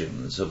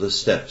implications of the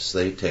steps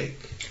they take.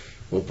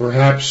 Well,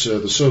 perhaps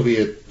the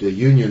Soviet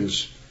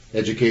Union's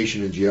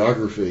education in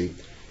geography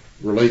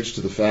relates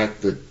to the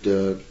fact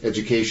that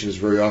education is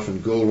very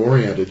often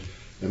goal-oriented,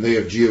 and they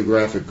have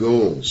geographic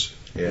goals.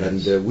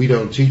 Yes. And we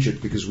don't teach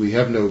it because we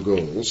have no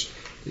goals,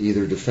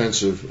 either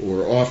defensive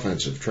or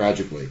offensive,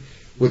 tragically.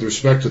 With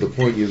respect to the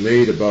point you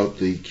made about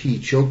the key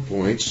choke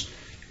points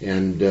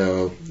and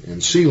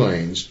sea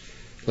lanes,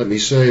 let me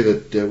say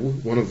that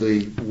one of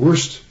the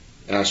worst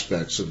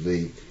aspects of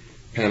the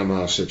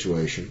Panama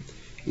situation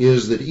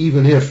is that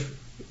even if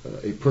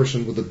a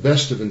person with the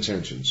best of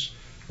intentions,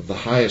 of the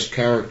highest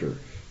character,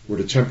 were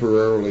to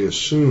temporarily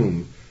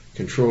assume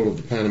control of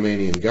the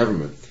Panamanian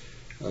government,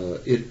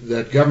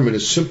 that government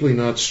is simply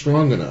not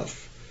strong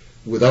enough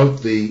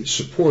without the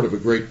support of a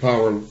great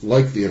power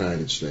like the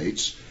United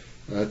States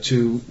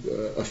to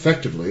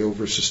effectively,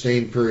 over a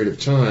sustained period of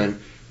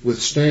time,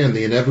 withstand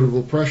the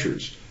inevitable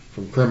pressures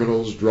from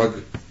criminals,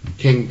 drug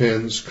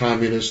kingpins,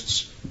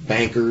 communists,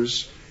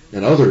 bankers,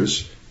 and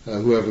others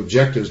who have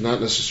objectives not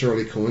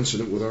necessarily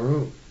coincident with our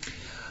own.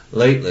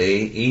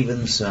 Lately,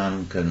 even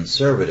some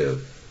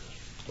conservative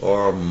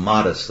or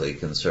modestly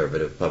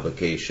conservative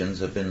publications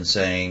have been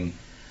saying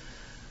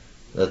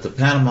that the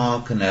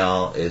Panama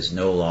Canal is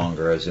no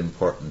longer as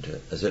important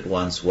as it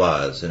once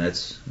was, and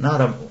it's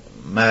not a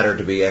matter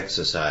to be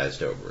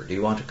exercised over. Do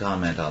you want to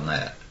comment on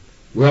that?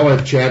 Well,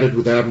 I've chatted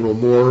with Admiral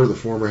Moore, the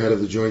former head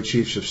of the Joint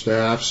Chiefs of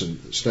Staff,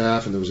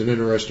 and there was an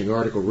interesting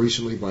article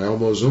recently by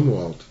Elmo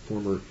Zumwalt,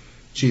 former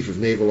Chief of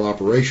Naval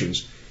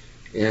Operations,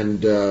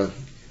 and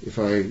if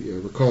I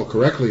recall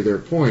correctly their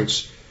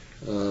points,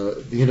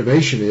 the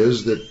intimation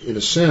is that, in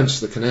a sense,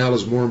 the canal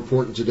is more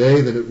important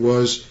today than it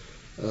was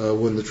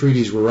when the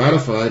treaties were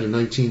ratified in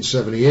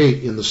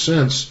 1978, in the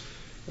sense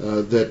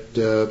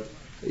that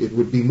it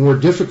would be more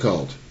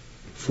difficult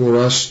for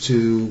us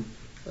to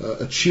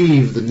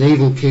achieve the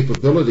naval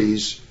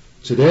capabilities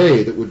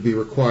today that would be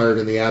required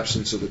in the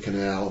absence of the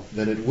canal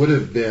than it would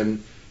have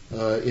been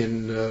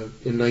in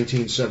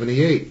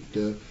 1978.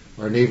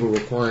 Our naval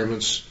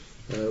requirements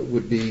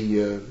would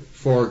be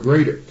far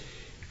greater.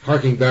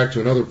 Harking back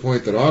to another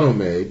point that Otto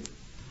made,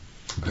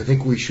 I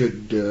think we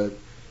should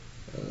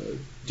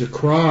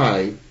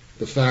decry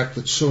the fact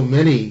that so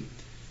many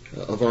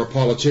of our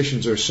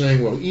politicians are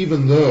saying, well,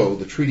 even though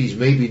the treaties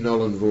may be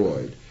null and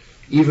void,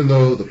 even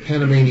though the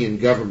Panamanian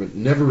government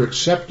never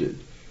accepted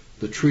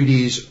the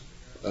treaties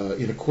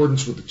in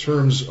accordance with the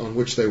terms on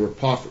which they were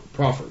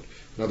proffered.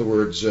 In other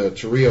words,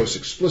 Torrijos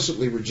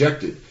explicitly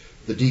rejected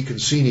the De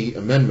Concini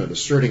Amendment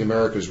asserting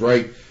America's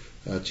right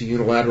to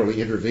unilaterally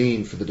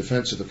intervene for the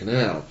defense of the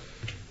canal.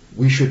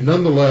 We should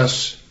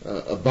nonetheless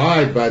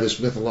abide by this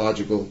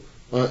mythological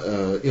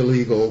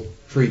illegal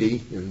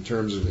treaty in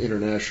terms of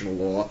international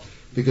law,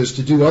 because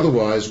to do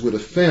otherwise would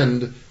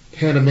offend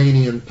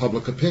Panamanian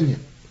public opinion.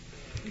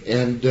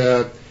 And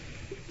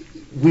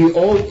we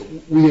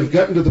have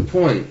gotten to the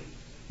point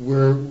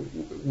where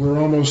we're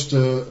almost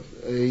a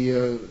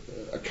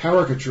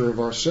caricature of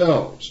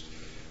ourselves.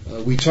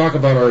 We talk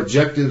about our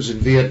objectives in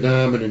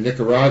Vietnam and in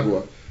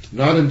Nicaragua,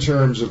 not in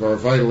terms of our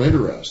vital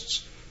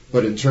interests,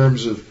 but in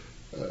terms of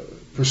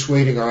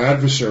persuading our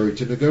adversary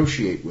to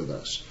negotiate with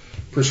us,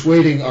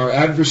 persuading our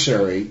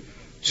adversary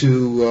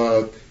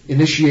to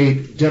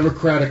initiate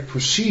democratic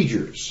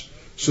procedures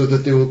so that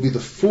there will be the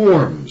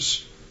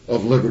forms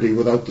of liberty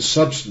without the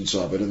substance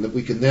of it, and that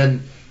we can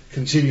then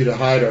continue to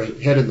hide our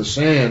head in the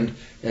sand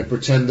and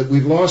pretend that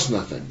we've lost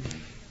nothing.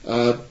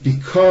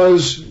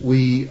 Because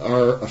we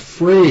are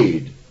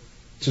afraid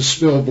to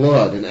spill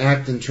blood and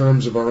act in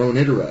terms of our own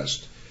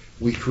interest,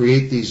 we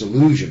create these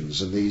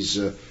illusions and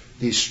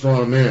these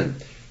straw men.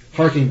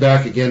 Harking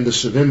back again to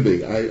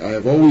Savimbi, I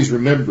have always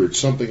remembered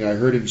something I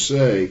heard him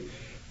say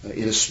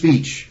in a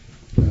speech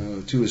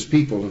to his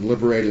people in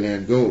liberated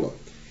Angola.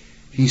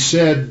 He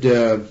said,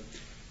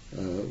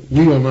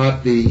 we will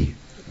not be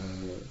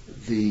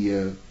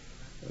the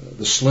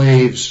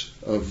slaves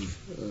of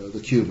the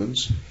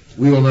Cubans.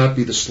 We will not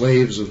be the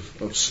slaves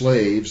of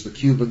slaves. The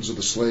Cubans are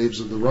the slaves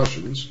of the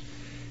Russians.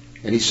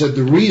 And he said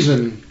the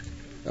reason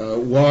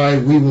why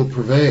we will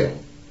prevail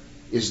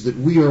is that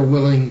we are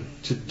willing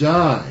to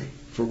die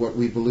for what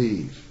we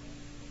believe.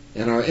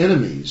 And our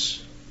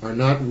enemies are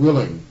not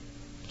willing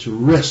to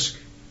risk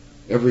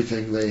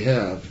everything they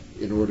have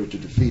in order to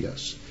defeat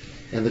us.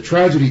 And the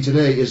tragedy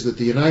today is that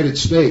the United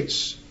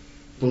States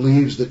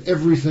believes that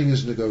everything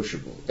is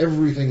negotiable,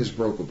 everything is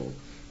brokerable.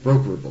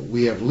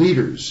 We have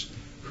leaders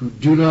who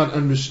do not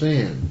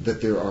understand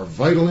that there are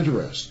vital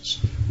interests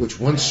which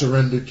once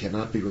surrendered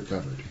cannot be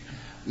recovered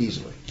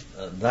easily.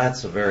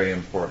 That's a very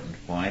important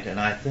point, and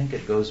I think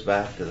it goes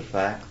back to the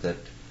fact that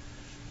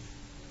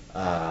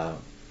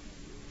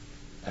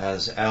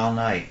as Al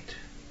Knight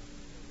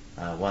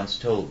once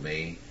told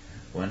me,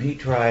 when he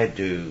tried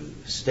to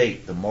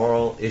state the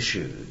moral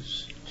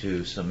issues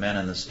to some men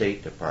in the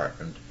State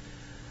Department,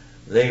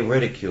 they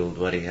ridiculed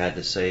what he had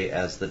to say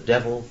as the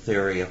devil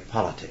theory of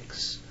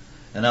politics.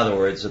 In other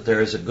words, that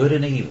there is a good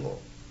and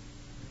evil,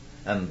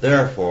 and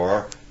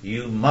therefore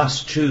you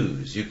must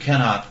choose. You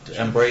cannot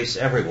embrace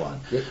everyone.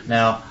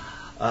 Now,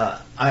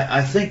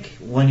 I think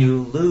when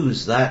you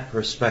lose that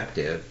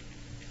perspective,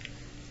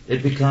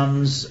 it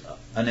becomes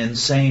an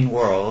insane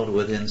world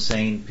with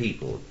insane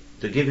people.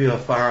 To give you a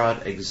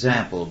far-out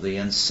example of the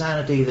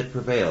insanity that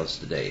prevails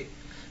today,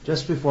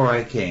 just before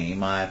I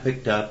came, I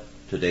picked up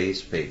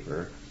today's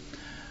paper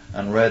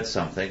and read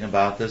something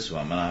about this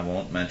woman, I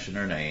won't mention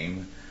her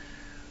name,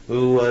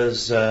 who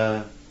was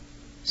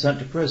sent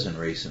to prison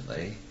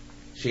recently.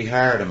 She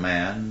hired a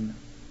man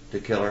to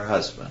kill her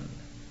husband.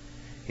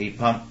 He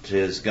pumped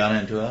his gun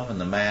into him,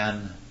 and the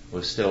man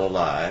was still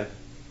alive,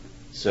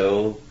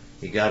 so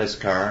he got his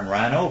car and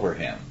ran over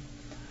him.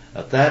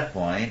 At that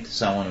point,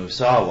 someone who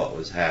saw what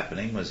was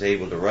happening was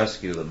able to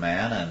rescue the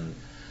man and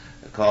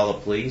call the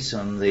police,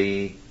 and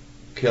the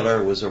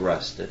killer was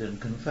arrested and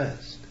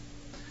confessed.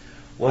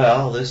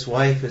 Well, this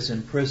wife is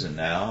in prison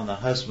now, and the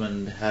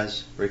husband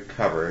has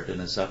recovered and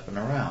is up and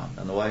around,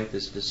 and the wife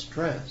is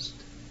distressed.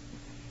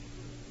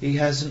 He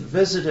hasn't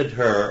visited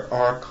her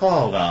or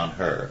called on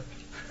her.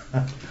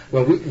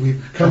 Well,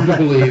 we've come to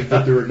believe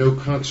that there are no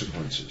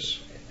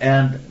consequences.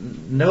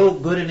 And no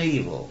good and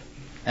evil.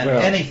 And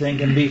anything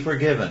can be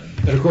forgiven.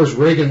 And of course,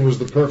 Reagan was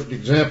the perfect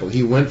example.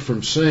 He went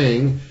from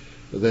saying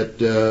that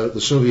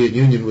the Soviet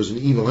Union was an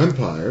evil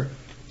empire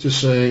to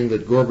saying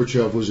that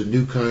Gorbachev was a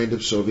new kind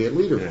of Soviet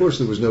leader. Of course,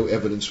 there was no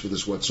evidence for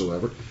this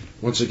whatsoever.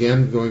 Once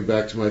again, going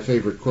back to my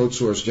favorite quote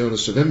source,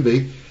 Jonas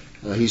Savimbi,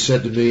 he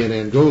said to me in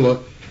Angola,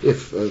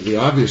 if the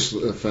obvious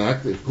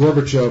fact, if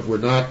Gorbachev were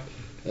not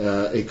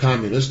a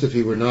communist, if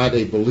he were not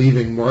a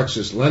believing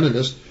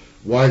Marxist-Leninist,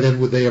 why then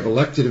would they have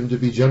elected him to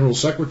be General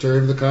Secretary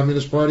of the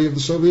Communist Party of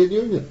the Soviet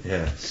Union?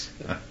 Yes.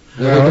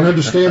 Now, I can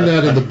understand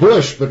that in the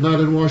Bush, but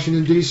not in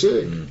Washington, D.C.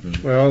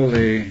 Mm-hmm. Well,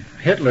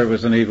 Hitler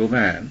was an evil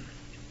man,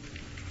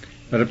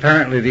 but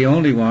apparently the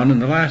only one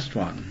and the last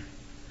one.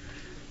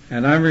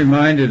 And I'm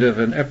reminded of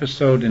an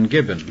episode in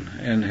Gibbon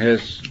in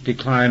his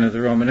Decline of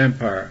the Roman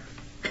Empire.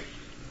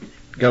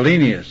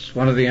 Galenius,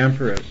 one of the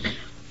emperors,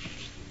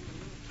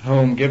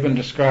 whom Gibbon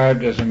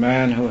described as a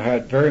man who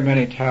had very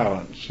many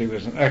talents. He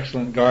was an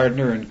excellent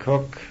gardener and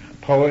cook,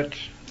 poet,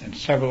 and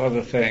several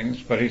other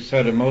things, but he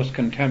said a most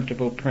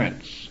contemptible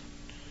prince.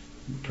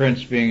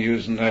 Prince being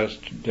used in those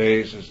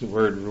days as the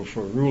word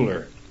for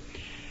ruler.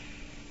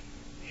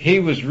 He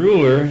was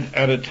ruler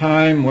at a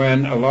time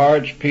when a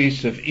large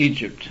piece of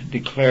Egypt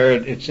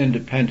declared its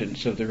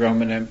independence of the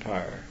Roman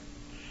Empire.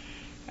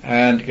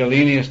 And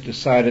Galenius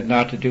decided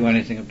not to do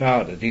anything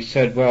about it. He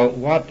said, well,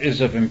 what is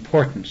of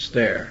importance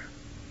there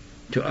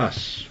to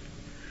us?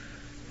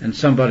 And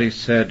somebody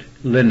said,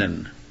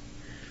 linen.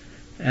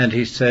 And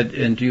he said,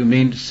 and do you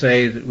mean to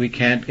say that we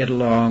can't get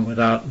along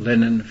without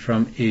linen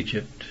from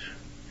Egypt?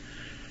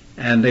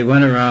 And they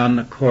went around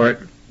the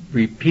court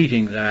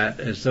repeating that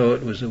as though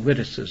it was a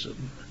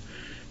witticism.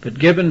 But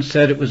Gibbon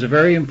said it was a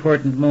very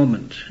important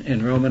moment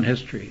in Roman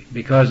history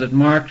because it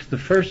marked the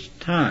first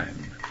time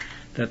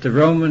that the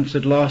Romans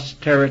had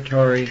lost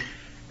territory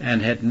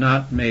and had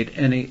not made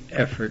any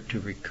effort to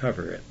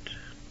recover it.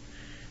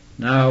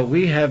 Now,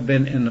 we have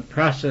been in the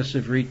process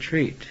of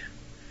retreat.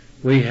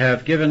 We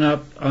have given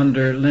up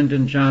under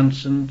Lyndon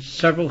Johnson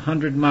several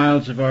hundred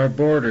miles of our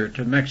border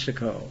to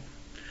Mexico.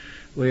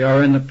 We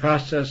are in the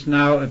process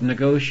now of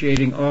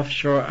negotiating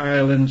offshore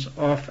islands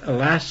off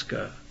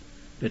Alaska,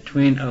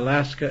 between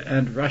Alaska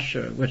and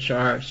Russia, which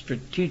are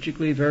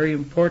strategically very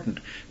important.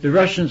 The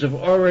Russians have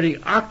already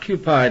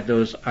occupied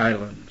those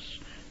islands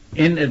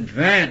in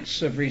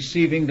advance of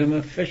receiving them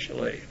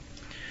officially.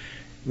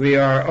 We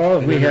are all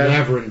in the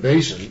Navarin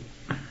Basin.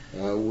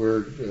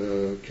 We're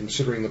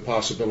considering the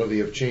possibility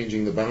of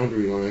changing the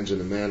boundary lines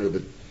in a manner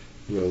that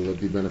will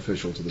be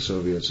beneficial to the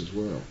Soviets as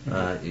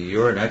well.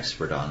 You're an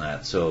expert on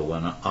that, so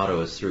when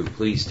Otto is through,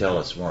 please tell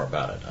us more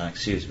about it.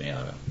 Excuse me,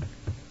 Otto.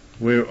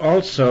 We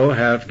also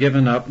have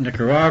given up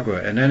Nicaragua,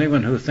 and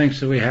anyone who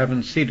thinks that we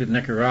haven't ceded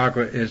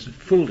Nicaragua is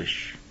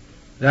foolish.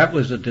 That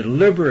was a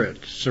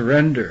deliberate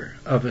surrender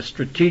of a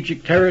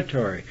strategic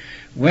territory.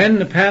 When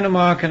the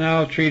Panama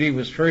Canal Treaty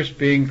was first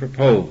being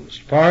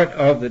proposed, part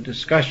of the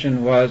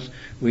discussion was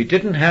we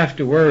didn't have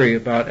to worry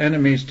about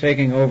enemies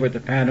taking over the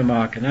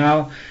Panama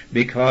Canal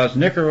because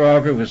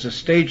Nicaragua was a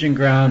staging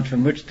ground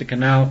from which the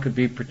canal could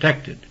be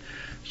protected.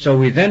 So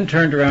we then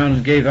turned around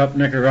and gave up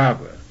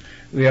Nicaragua.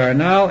 We are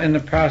now in the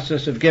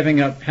process of giving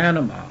up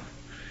Panama.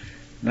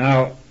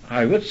 Now,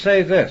 I would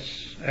say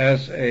this,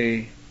 as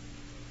a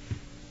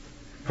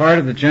part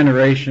of the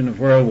generation of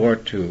World War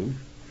II,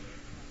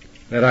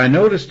 that I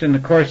noticed in the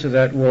course of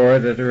that war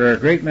that there are a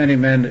great many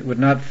men that would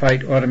not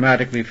fight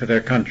automatically for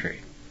their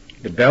country.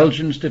 The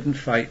Belgians didn't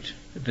fight,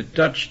 the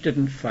Dutch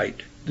didn't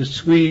fight, the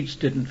Swedes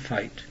didn't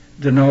fight,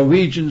 the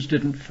Norwegians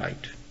didn't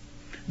fight,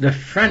 the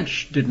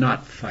French did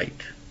not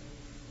fight,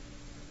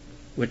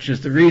 which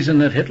is the reason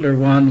that Hitler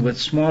won with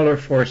smaller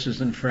forces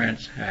than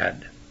France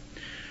had.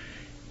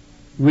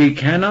 We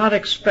cannot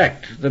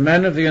expect the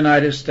men of the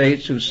United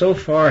States who so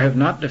far have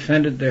not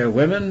defended their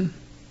women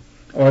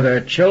or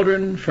their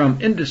children from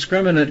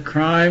indiscriminate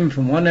crime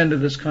from one end of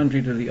this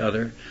country to the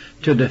other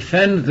to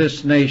defend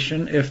this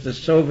nation if the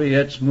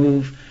Soviets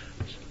move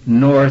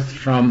north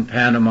from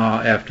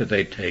Panama after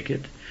they take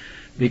it,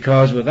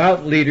 because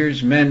without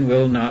leaders men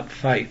will not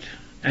fight.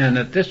 And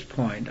at this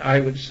point I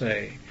would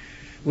say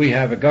we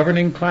have a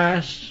governing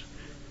class,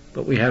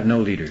 but we have no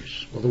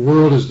leaders. Well, the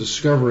world is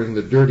discovering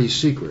the dirty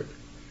secret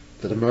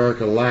that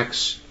America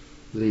lacks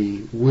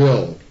the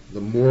will, the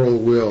moral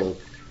will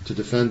to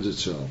defend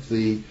itself.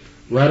 The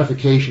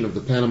ratification of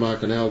the Panama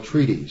Canal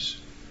treaties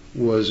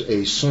was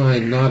a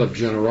sign not of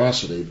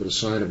generosity, but a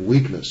sign of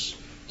weakness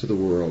to the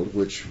world,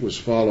 which was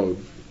followed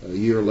a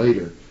year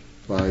later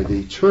by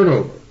the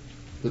turnover,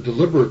 the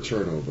deliberate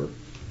turnover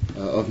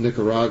of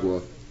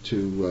Nicaragua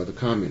to the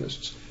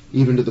communists,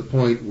 even to the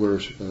point where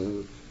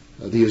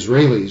the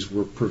Israelis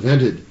were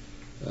prevented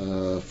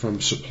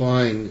from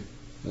supplying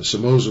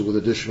Somoza with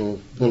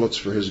additional bullets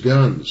for his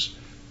guns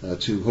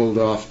to hold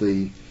off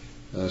the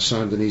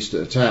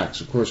Sandinista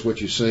attacks. Of course,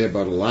 what you say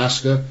about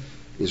Alaska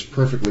is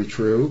perfectly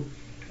true.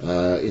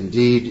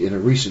 Indeed, in a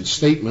recent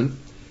statement,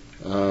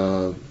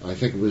 I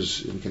think it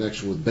was in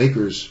connection with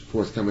Baker's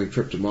forthcoming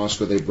trip to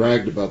Moscow, they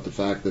bragged about the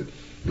fact that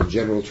in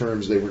general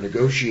terms they were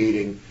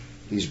negotiating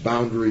these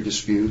boundary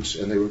disputes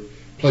and they were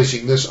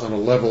placing this on a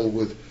level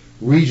with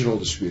regional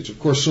disputes. Of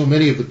course, so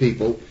many of the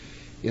people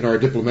in our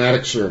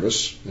diplomatic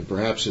service, and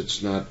perhaps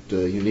it's not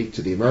unique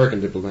to the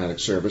American diplomatic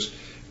service,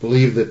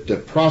 believe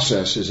that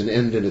process is an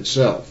end in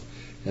itself,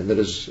 and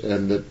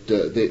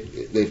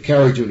that they've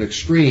carried to an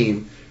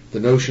extreme the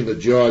notion that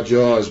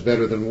jaw is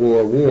better than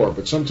war,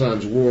 but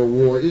sometimes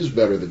war is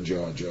better than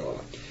jaw.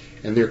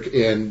 And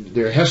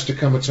there has to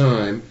come a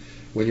time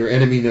when your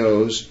enemy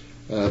knows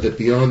that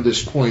beyond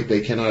this point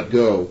they cannot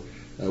go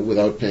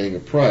without paying a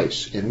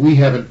price. And we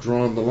haven't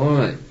drawn the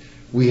line.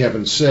 We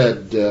haven't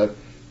said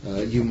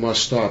you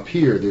must stop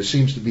here. There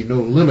seems to be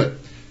no limit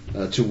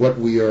to what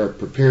we are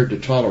prepared to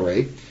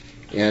tolerate.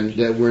 And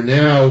we're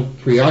now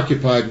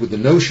preoccupied with the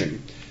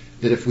notion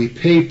that if we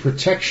pay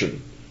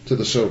protection to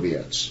the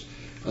Soviets,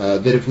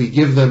 that if we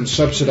give them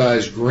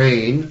subsidized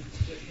grain,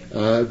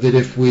 that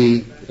if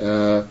we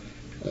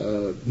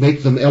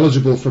make them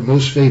eligible for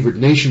most favored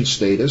nation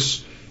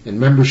status and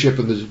membership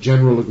in the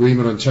General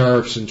Agreement on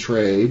Tariffs and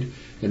Trade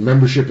and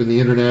membership in the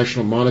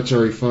International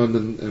Monetary Fund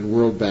and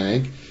World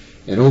Bank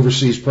and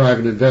Overseas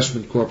Private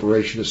Investment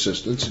Corporation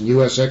assistance and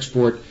U.S.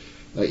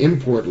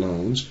 export-import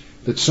loans,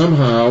 that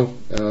somehow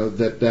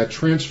that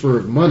transfer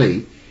of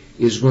money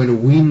is going to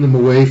wean them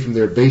away from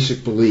their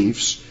basic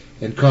beliefs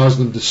and cause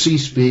them to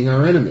cease being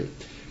our enemy.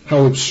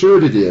 How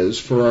absurd it is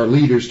for our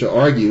leaders to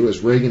argue,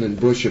 as Reagan and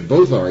Bush have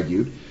both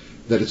argued,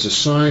 that it's a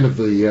sign of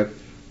the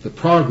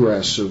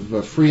progress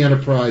of free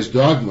enterprise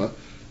dogma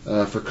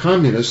for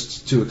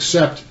communists to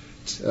accept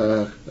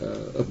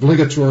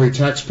obligatory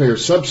taxpayer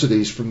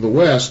subsidies from the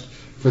West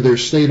for their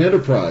state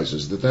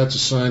enterprises, that's a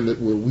sign that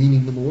we're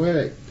weaning them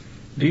away.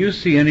 Do you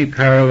see any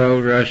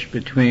parallel, Rush,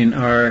 between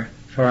our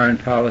foreign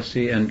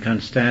policy and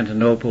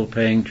Constantinople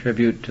paying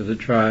tribute to the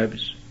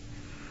tribes?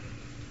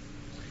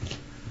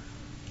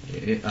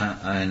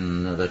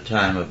 In the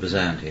time of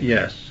Byzantium?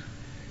 Yes.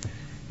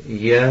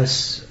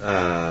 Yes,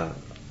 a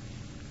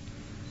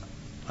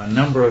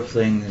number of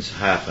things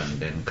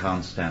happened in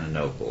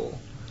Constantinople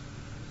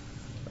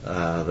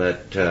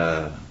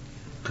that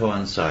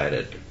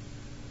coincided.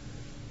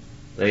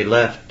 They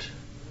left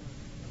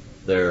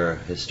their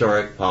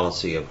historic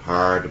policy of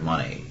hard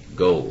money,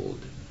 gold.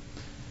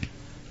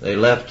 They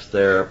left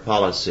their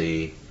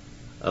policy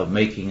of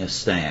making a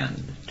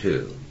stand,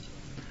 too.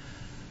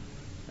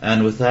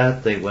 And with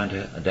that, they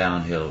went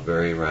downhill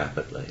very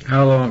rapidly.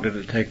 How long did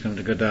it take them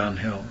to go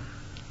downhill?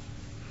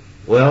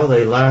 Well,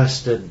 they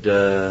lasted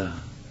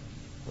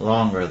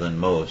longer than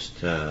most,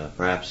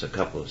 perhaps a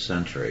couple of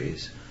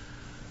centuries.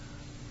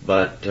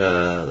 But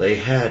they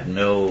had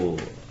no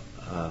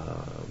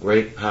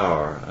great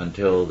power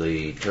until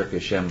the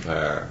Turkish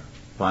Empire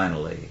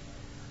finally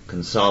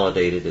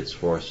consolidated its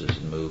forces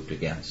and moved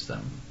against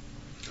them.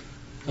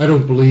 I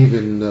don't believe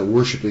in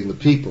worshiping the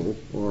people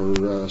or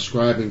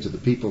ascribing to the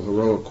people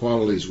heroic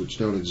qualities which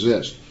don't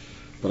exist.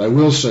 But I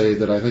will say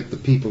that I think the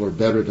people are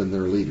better than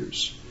their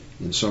leaders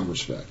in some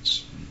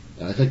respects.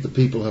 I think the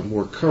people have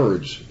more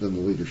courage than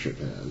the leadership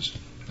has.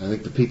 I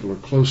think the people are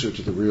closer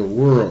to the real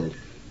world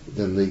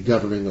than the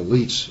governing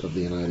elites of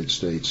the United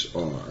States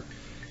are.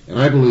 And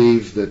I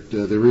believe that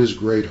there is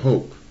great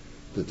hope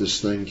that this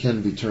thing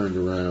can be turned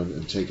around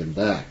and taken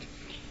back.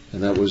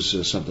 And that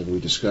was something we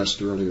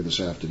discussed earlier this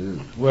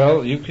afternoon.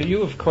 Well,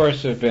 you of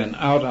course have been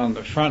out on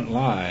the front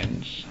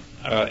lines,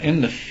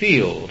 in the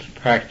field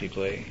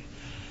practically,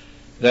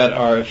 that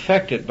are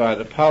affected by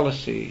the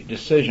policy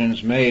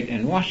decisions made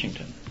in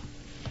Washington.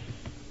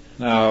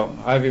 Now,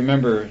 I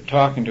remember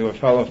talking to a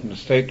fellow from the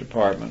State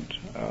Department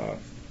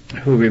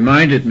who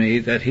reminded me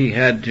that he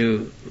had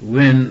to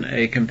win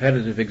a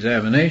competitive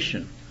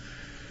examination.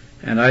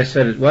 And I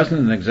said it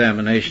wasn't an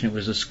examination, it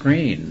was a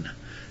screen.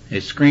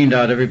 It screened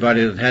out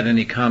everybody that had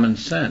any common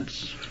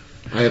sense.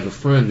 I have a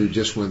friend who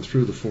just went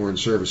through the Foreign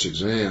Service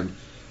exam,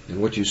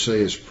 and what you say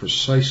is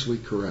precisely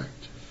correct.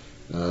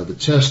 The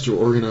tests are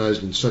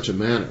organized in such a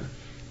manner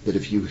that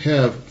if you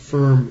have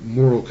firm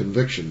moral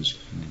convictions,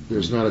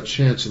 there's not a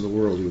chance in the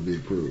world you'll be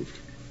approved,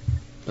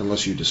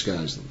 unless you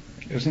disguise them.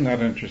 Isn't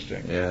that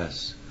interesting?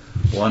 Yes.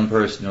 One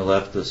person who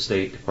left the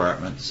State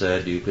Department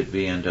said you could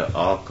be into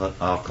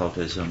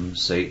occultism,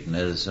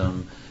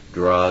 Satanism,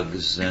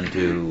 drugs,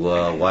 into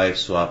wife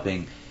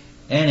swapping,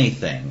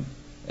 anything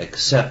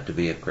except to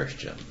be a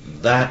Christian.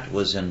 That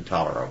was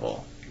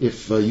intolerable.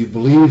 If you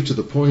believe to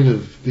the point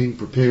of being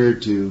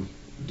prepared to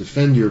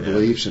defend your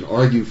beliefs and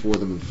argue for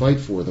them and fight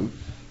for them,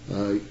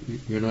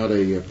 you're not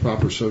a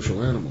proper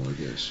social animal, I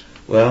guess.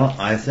 Well,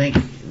 I think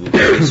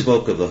we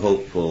spoke of the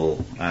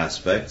hopeful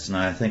aspects, and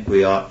I think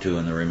we ought to,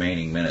 in the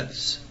remaining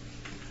minutes,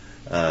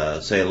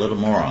 say a little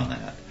more on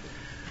that.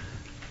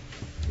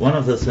 One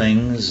of the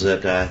things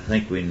that I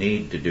think we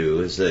need to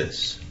do is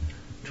this.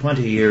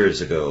 20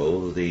 years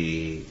ago,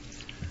 the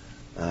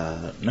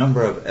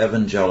number of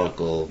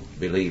evangelical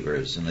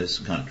believers in this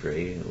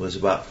country was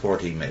about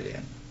 40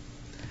 million.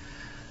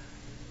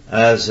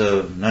 As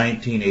of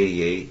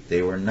 1988,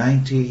 they were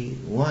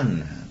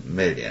 91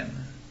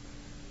 million,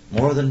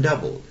 more than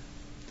doubled.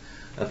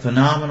 A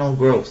phenomenal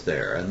growth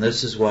there, and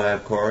this is why,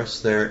 of course,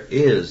 there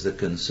is the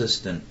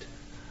consistent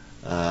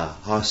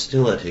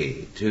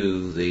hostility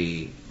to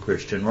the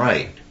Christian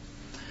right.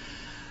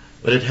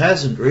 But it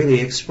hasn't really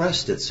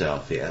expressed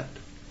itself yet,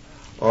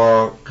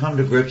 or come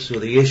to grips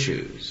with the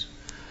issues.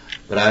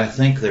 But I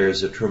think there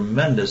is a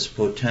tremendous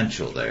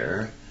potential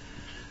there,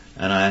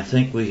 and I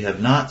think we have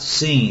not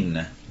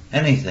seen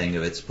anything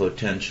of its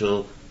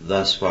potential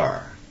thus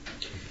far.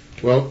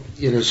 Well,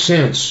 in a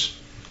sense,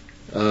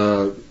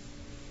 some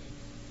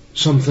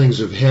things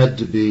have had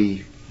to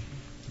be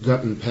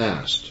gotten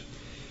past.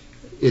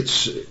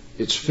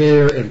 It's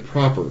fair and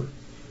proper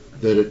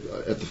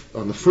that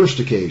on the first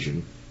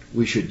occasion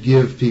we should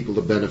give people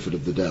the benefit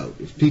of the doubt.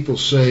 If people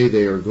say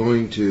they are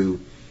going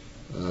to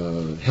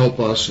help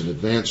us and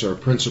advance our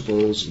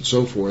principles and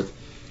so forth,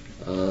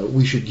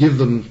 we should give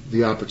them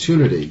the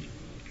opportunity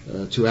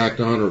to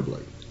act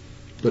honorably.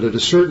 But at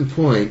a certain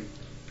point,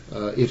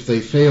 if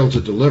they fail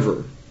to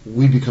deliver,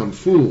 we become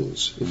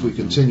fools if we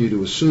continue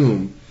to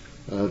assume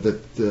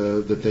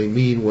that they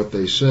mean what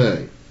they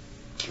say.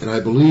 And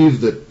I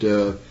believe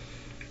that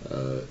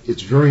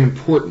it's very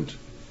important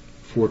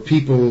for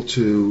people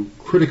to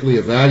critically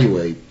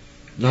evaluate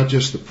not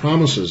just the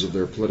promises of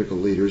their political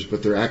leaders,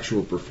 but their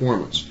actual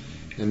performance.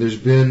 And there's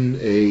been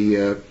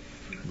a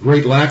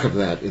great lack of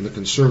that in the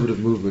conservative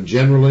movement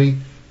generally,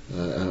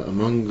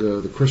 among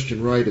the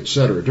Christian right,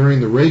 etc. During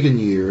the Reagan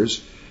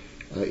years,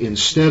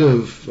 instead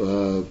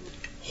of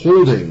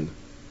holding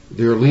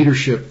their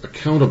leadership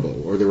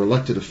accountable, or their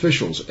elected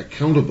officials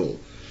accountable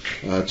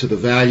to the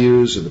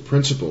values and the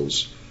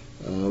principles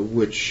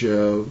which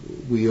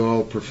we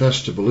all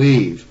profess to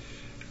believe,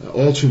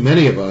 all too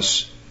many of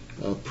us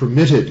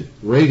permitted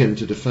Reagan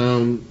to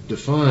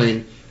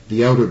define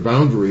the outer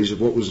boundaries of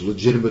what was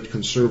legitimate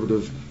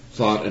conservative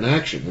thought and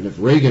action. And if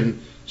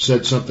Reagan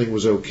said something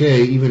was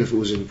okay, even if it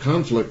was in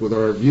conflict with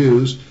our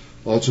views,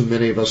 all too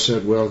many of us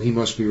said, well, he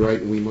must be right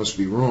and we must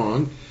be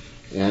wrong.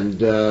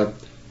 And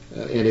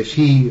if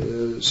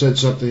he said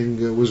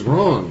something was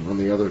wrong on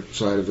the other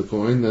side of the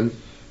coin,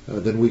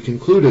 then we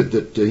concluded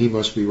that he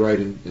must be right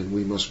and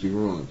we must be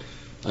wrong.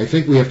 I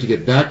think we have to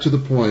get back to the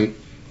point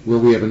where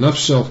we have enough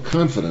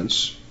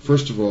self-confidence,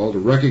 first of all, to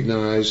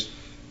recognize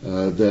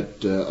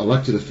that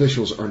elected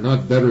officials are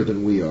not better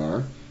than we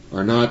are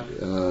not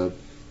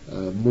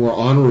more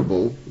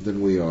honorable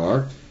than we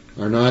are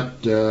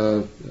not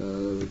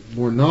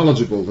more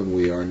knowledgeable than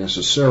we are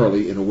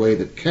necessarily in a way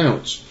that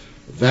counts.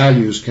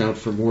 Values count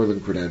for more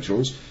than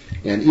credentials,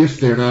 and if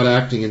they're not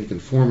acting in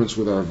conformance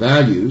with our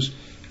values,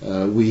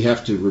 we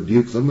have to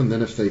rebuke them, and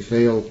then if they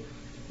fail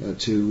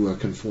to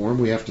conform,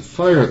 we have to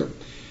fire them.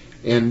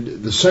 And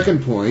the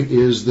second point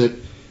is that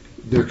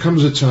there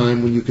comes a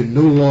time when you can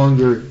no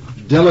longer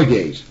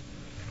delegate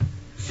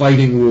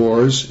fighting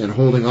wars and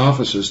holding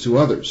offices to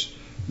others.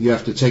 You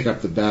have to take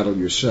up the battle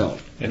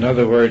yourself. In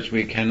other words,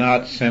 we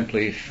cannot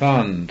simply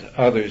fund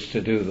others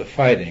to do the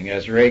fighting,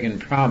 as Reagan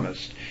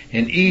promised.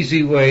 An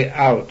easy way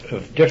out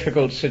of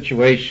difficult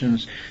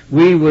situations,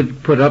 we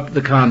would put up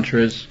the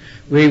Contras,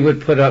 we would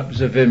put up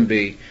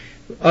Zavimbi.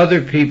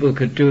 Other people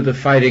could do the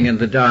fighting and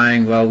the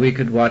dying while we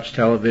could watch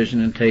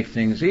television and take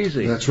things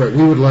easy. That's right.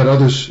 We would let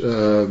others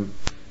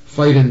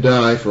fight and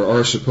die for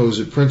our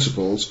supposed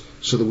principles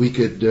so that we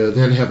could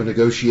then have a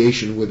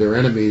negotiation with their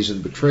enemies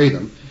and betray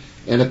them.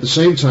 And at the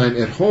same time,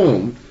 at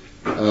home,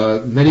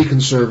 many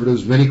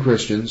conservatives, many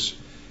Christians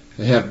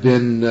have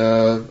been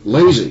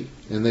lazy.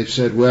 And they've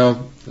said,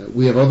 well,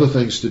 we have other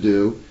things to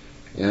do,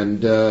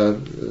 and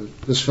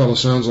this fellow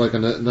sounds like a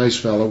nice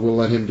fellow, we'll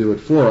let him do it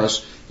for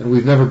us. And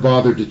we've never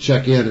bothered to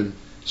check in and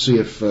see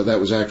if that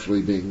was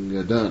actually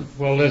being done.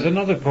 Well, there's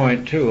another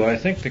point, too. I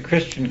think the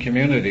Christian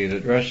community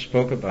that Rush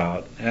spoke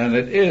about, and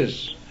it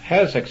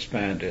has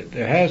expanded.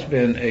 There has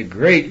been a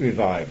great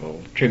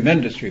revival,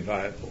 tremendous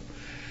revival.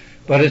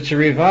 But it's a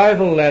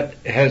revival that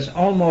has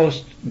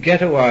almost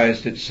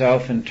ghettoized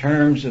itself in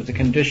terms of the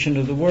condition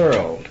of the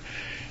world.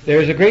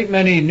 There's a great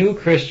many new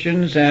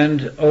Christians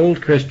and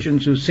old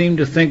Christians who seem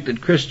to think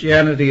that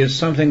Christianity is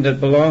something that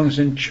belongs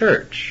in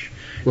church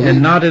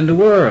and not in the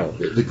world.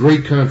 The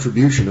great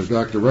contribution of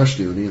Dr.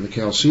 Rushdoony and the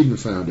Chalcedon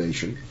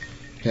Foundation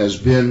has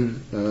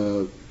been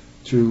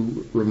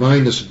to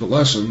remind us of the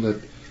lesson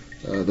that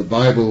the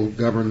Bible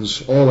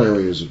governs all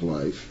areas of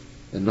life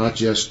and not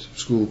just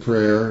school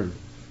prayer and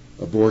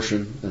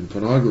abortion and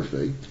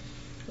pornography,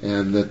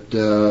 and that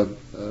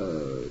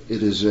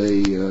it is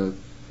a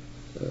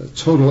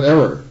total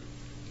error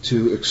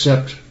to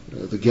accept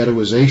the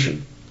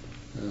ghettoization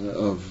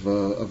of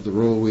the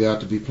role we ought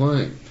to be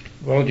playing.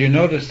 Well, do you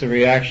notice the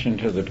reaction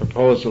to the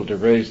proposal to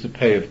raise the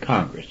pay of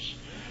Congress?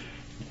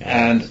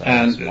 And the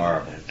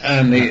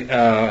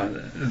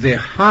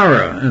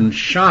horror and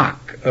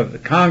shock of the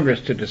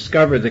Congress to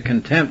discover the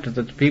contempt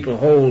that the people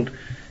hold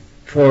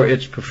for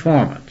its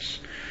performance.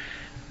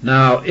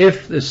 Now,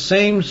 if the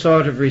same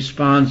sort of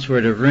response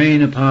were to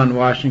rain upon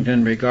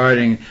Washington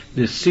regarding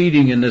the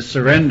ceding and the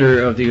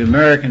surrender of the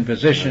American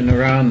position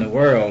around the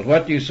world,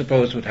 what do you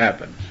suppose would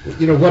happen?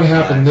 You know, what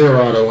happened there,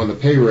 Otto, on the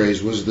pay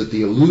raise was that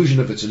the illusion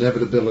of its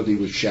inevitability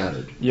was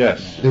shattered.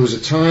 Yes. There was a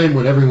time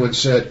when everyone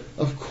said,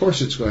 of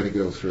course it's going to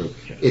go through.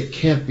 It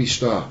can't be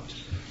stopped.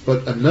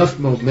 But enough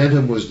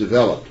momentum was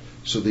developed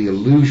so the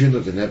illusion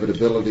of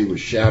inevitability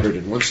was shattered,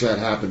 and once that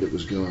happened, it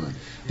was gone.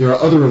 There are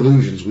other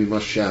illusions we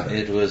must shatter.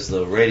 It was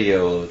the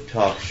radio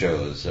talk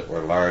shows that were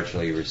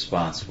largely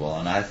responsible,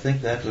 and I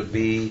think that would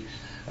be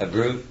a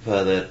group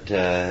that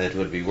it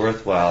would be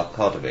worthwhile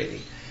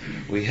cultivating.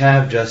 We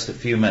have just a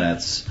few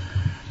minutes,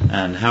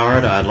 and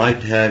Howard, I'd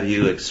like to have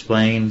you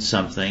explain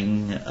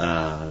something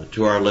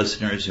to our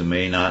listeners who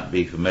may not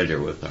be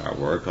familiar with our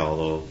work,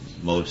 although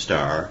most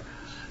are,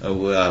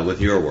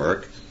 with your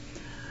work.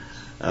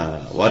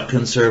 What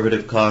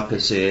Conservative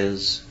Caucus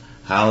is,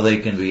 how they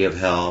can be of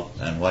help,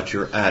 and what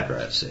your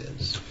address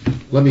is.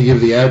 Let me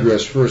give the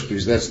address first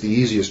because that's the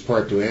easiest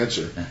part to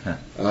answer.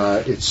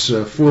 It's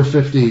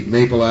 450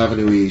 Maple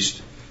Avenue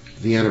East,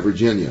 Vienna,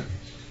 Virginia.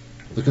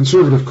 The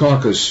Conservative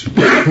Caucus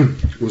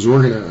was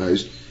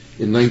organized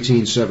in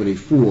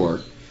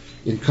 1974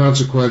 in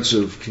consequence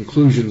of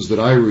conclusions that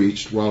I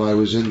reached while I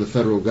was in the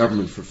federal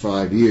government for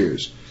 5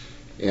 years.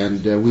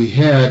 And we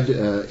had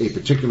a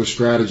particular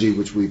strategy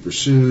which we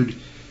pursued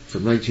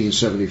from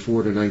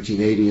 1974 to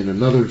 1980, and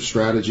another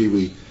strategy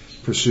we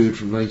pursued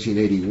from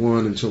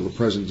 1981 until the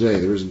present day.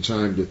 There isn't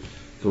time to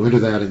go into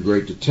that in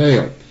great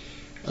detail.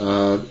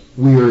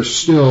 We are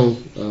still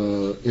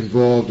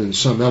involved in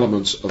some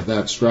elements of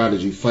that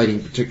strategy,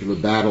 fighting particular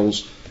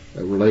battles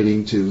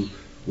relating to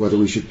whether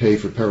we should pay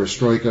for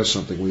perestroika,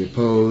 something we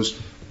oppose,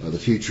 the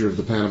future of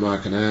the Panama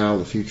Canal,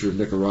 the future of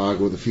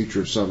Nicaragua, the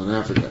future of Southern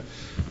Africa.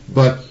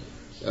 But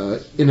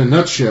in a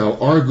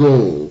nutshell, our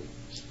goal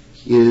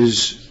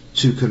is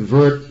to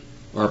convert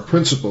our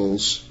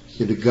principles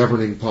into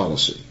governing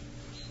policy.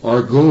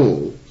 Our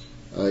goal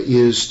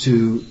is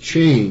to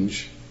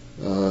change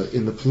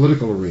in the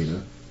political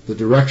arena the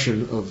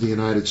direction of the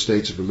United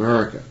States of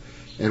America.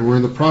 And we're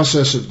in the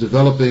process of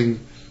developing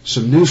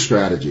some new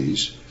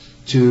strategies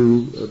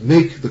to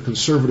make the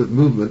conservative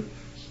movement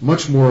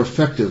much more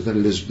effective than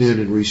it has been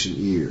in recent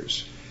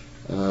years.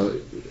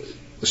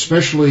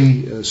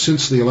 Especially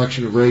since the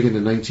election of Reagan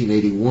in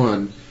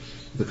 1981,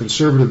 the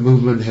conservative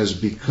movement has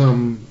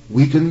become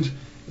weakened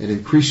and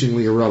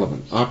increasingly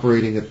irrelevant,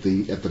 operating at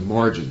the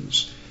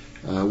margins.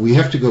 We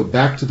have to go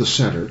back to the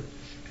center,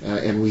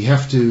 and we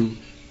have to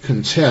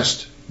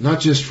contest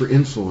not just for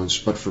influence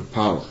but for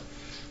power.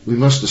 We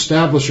must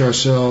establish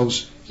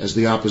ourselves as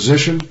the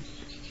opposition,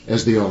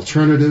 as the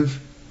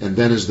alternative, and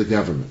then as the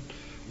government.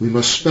 We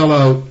must spell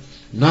out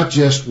not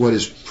just what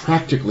is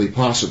practically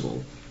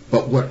possible,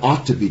 but what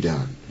ought to be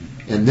done,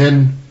 and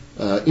then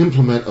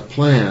implement a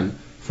plan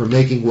for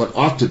making what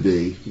ought to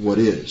be what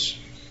is.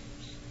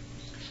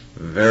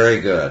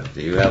 Very good.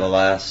 Do you have a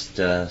last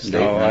statement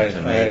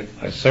to make?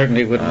 I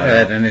certainly wouldn't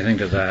add anything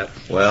to that.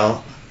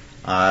 Well,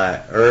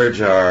 I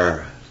urge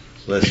our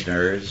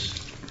listeners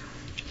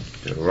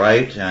to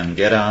write and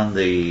get on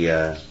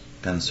the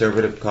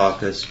Conservative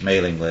Caucus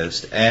mailing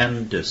list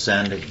and to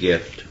send a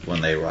gift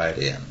when they write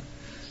in.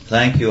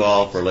 Thank you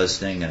all for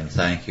listening, and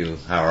thank you,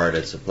 Howard.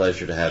 It's a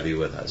pleasure to have you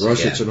with us Russ,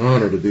 again. it's an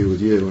honor to be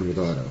with you and with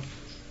Otto.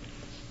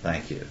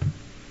 Thank you.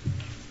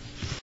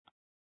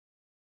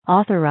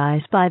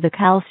 Authorized by the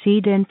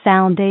Chalcedon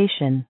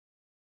Foundation.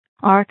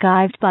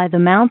 Archived by the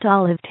Mount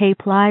Olive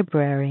Tape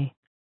Library.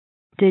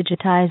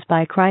 Digitized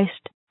by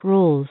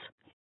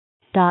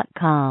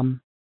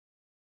ChristRules.com.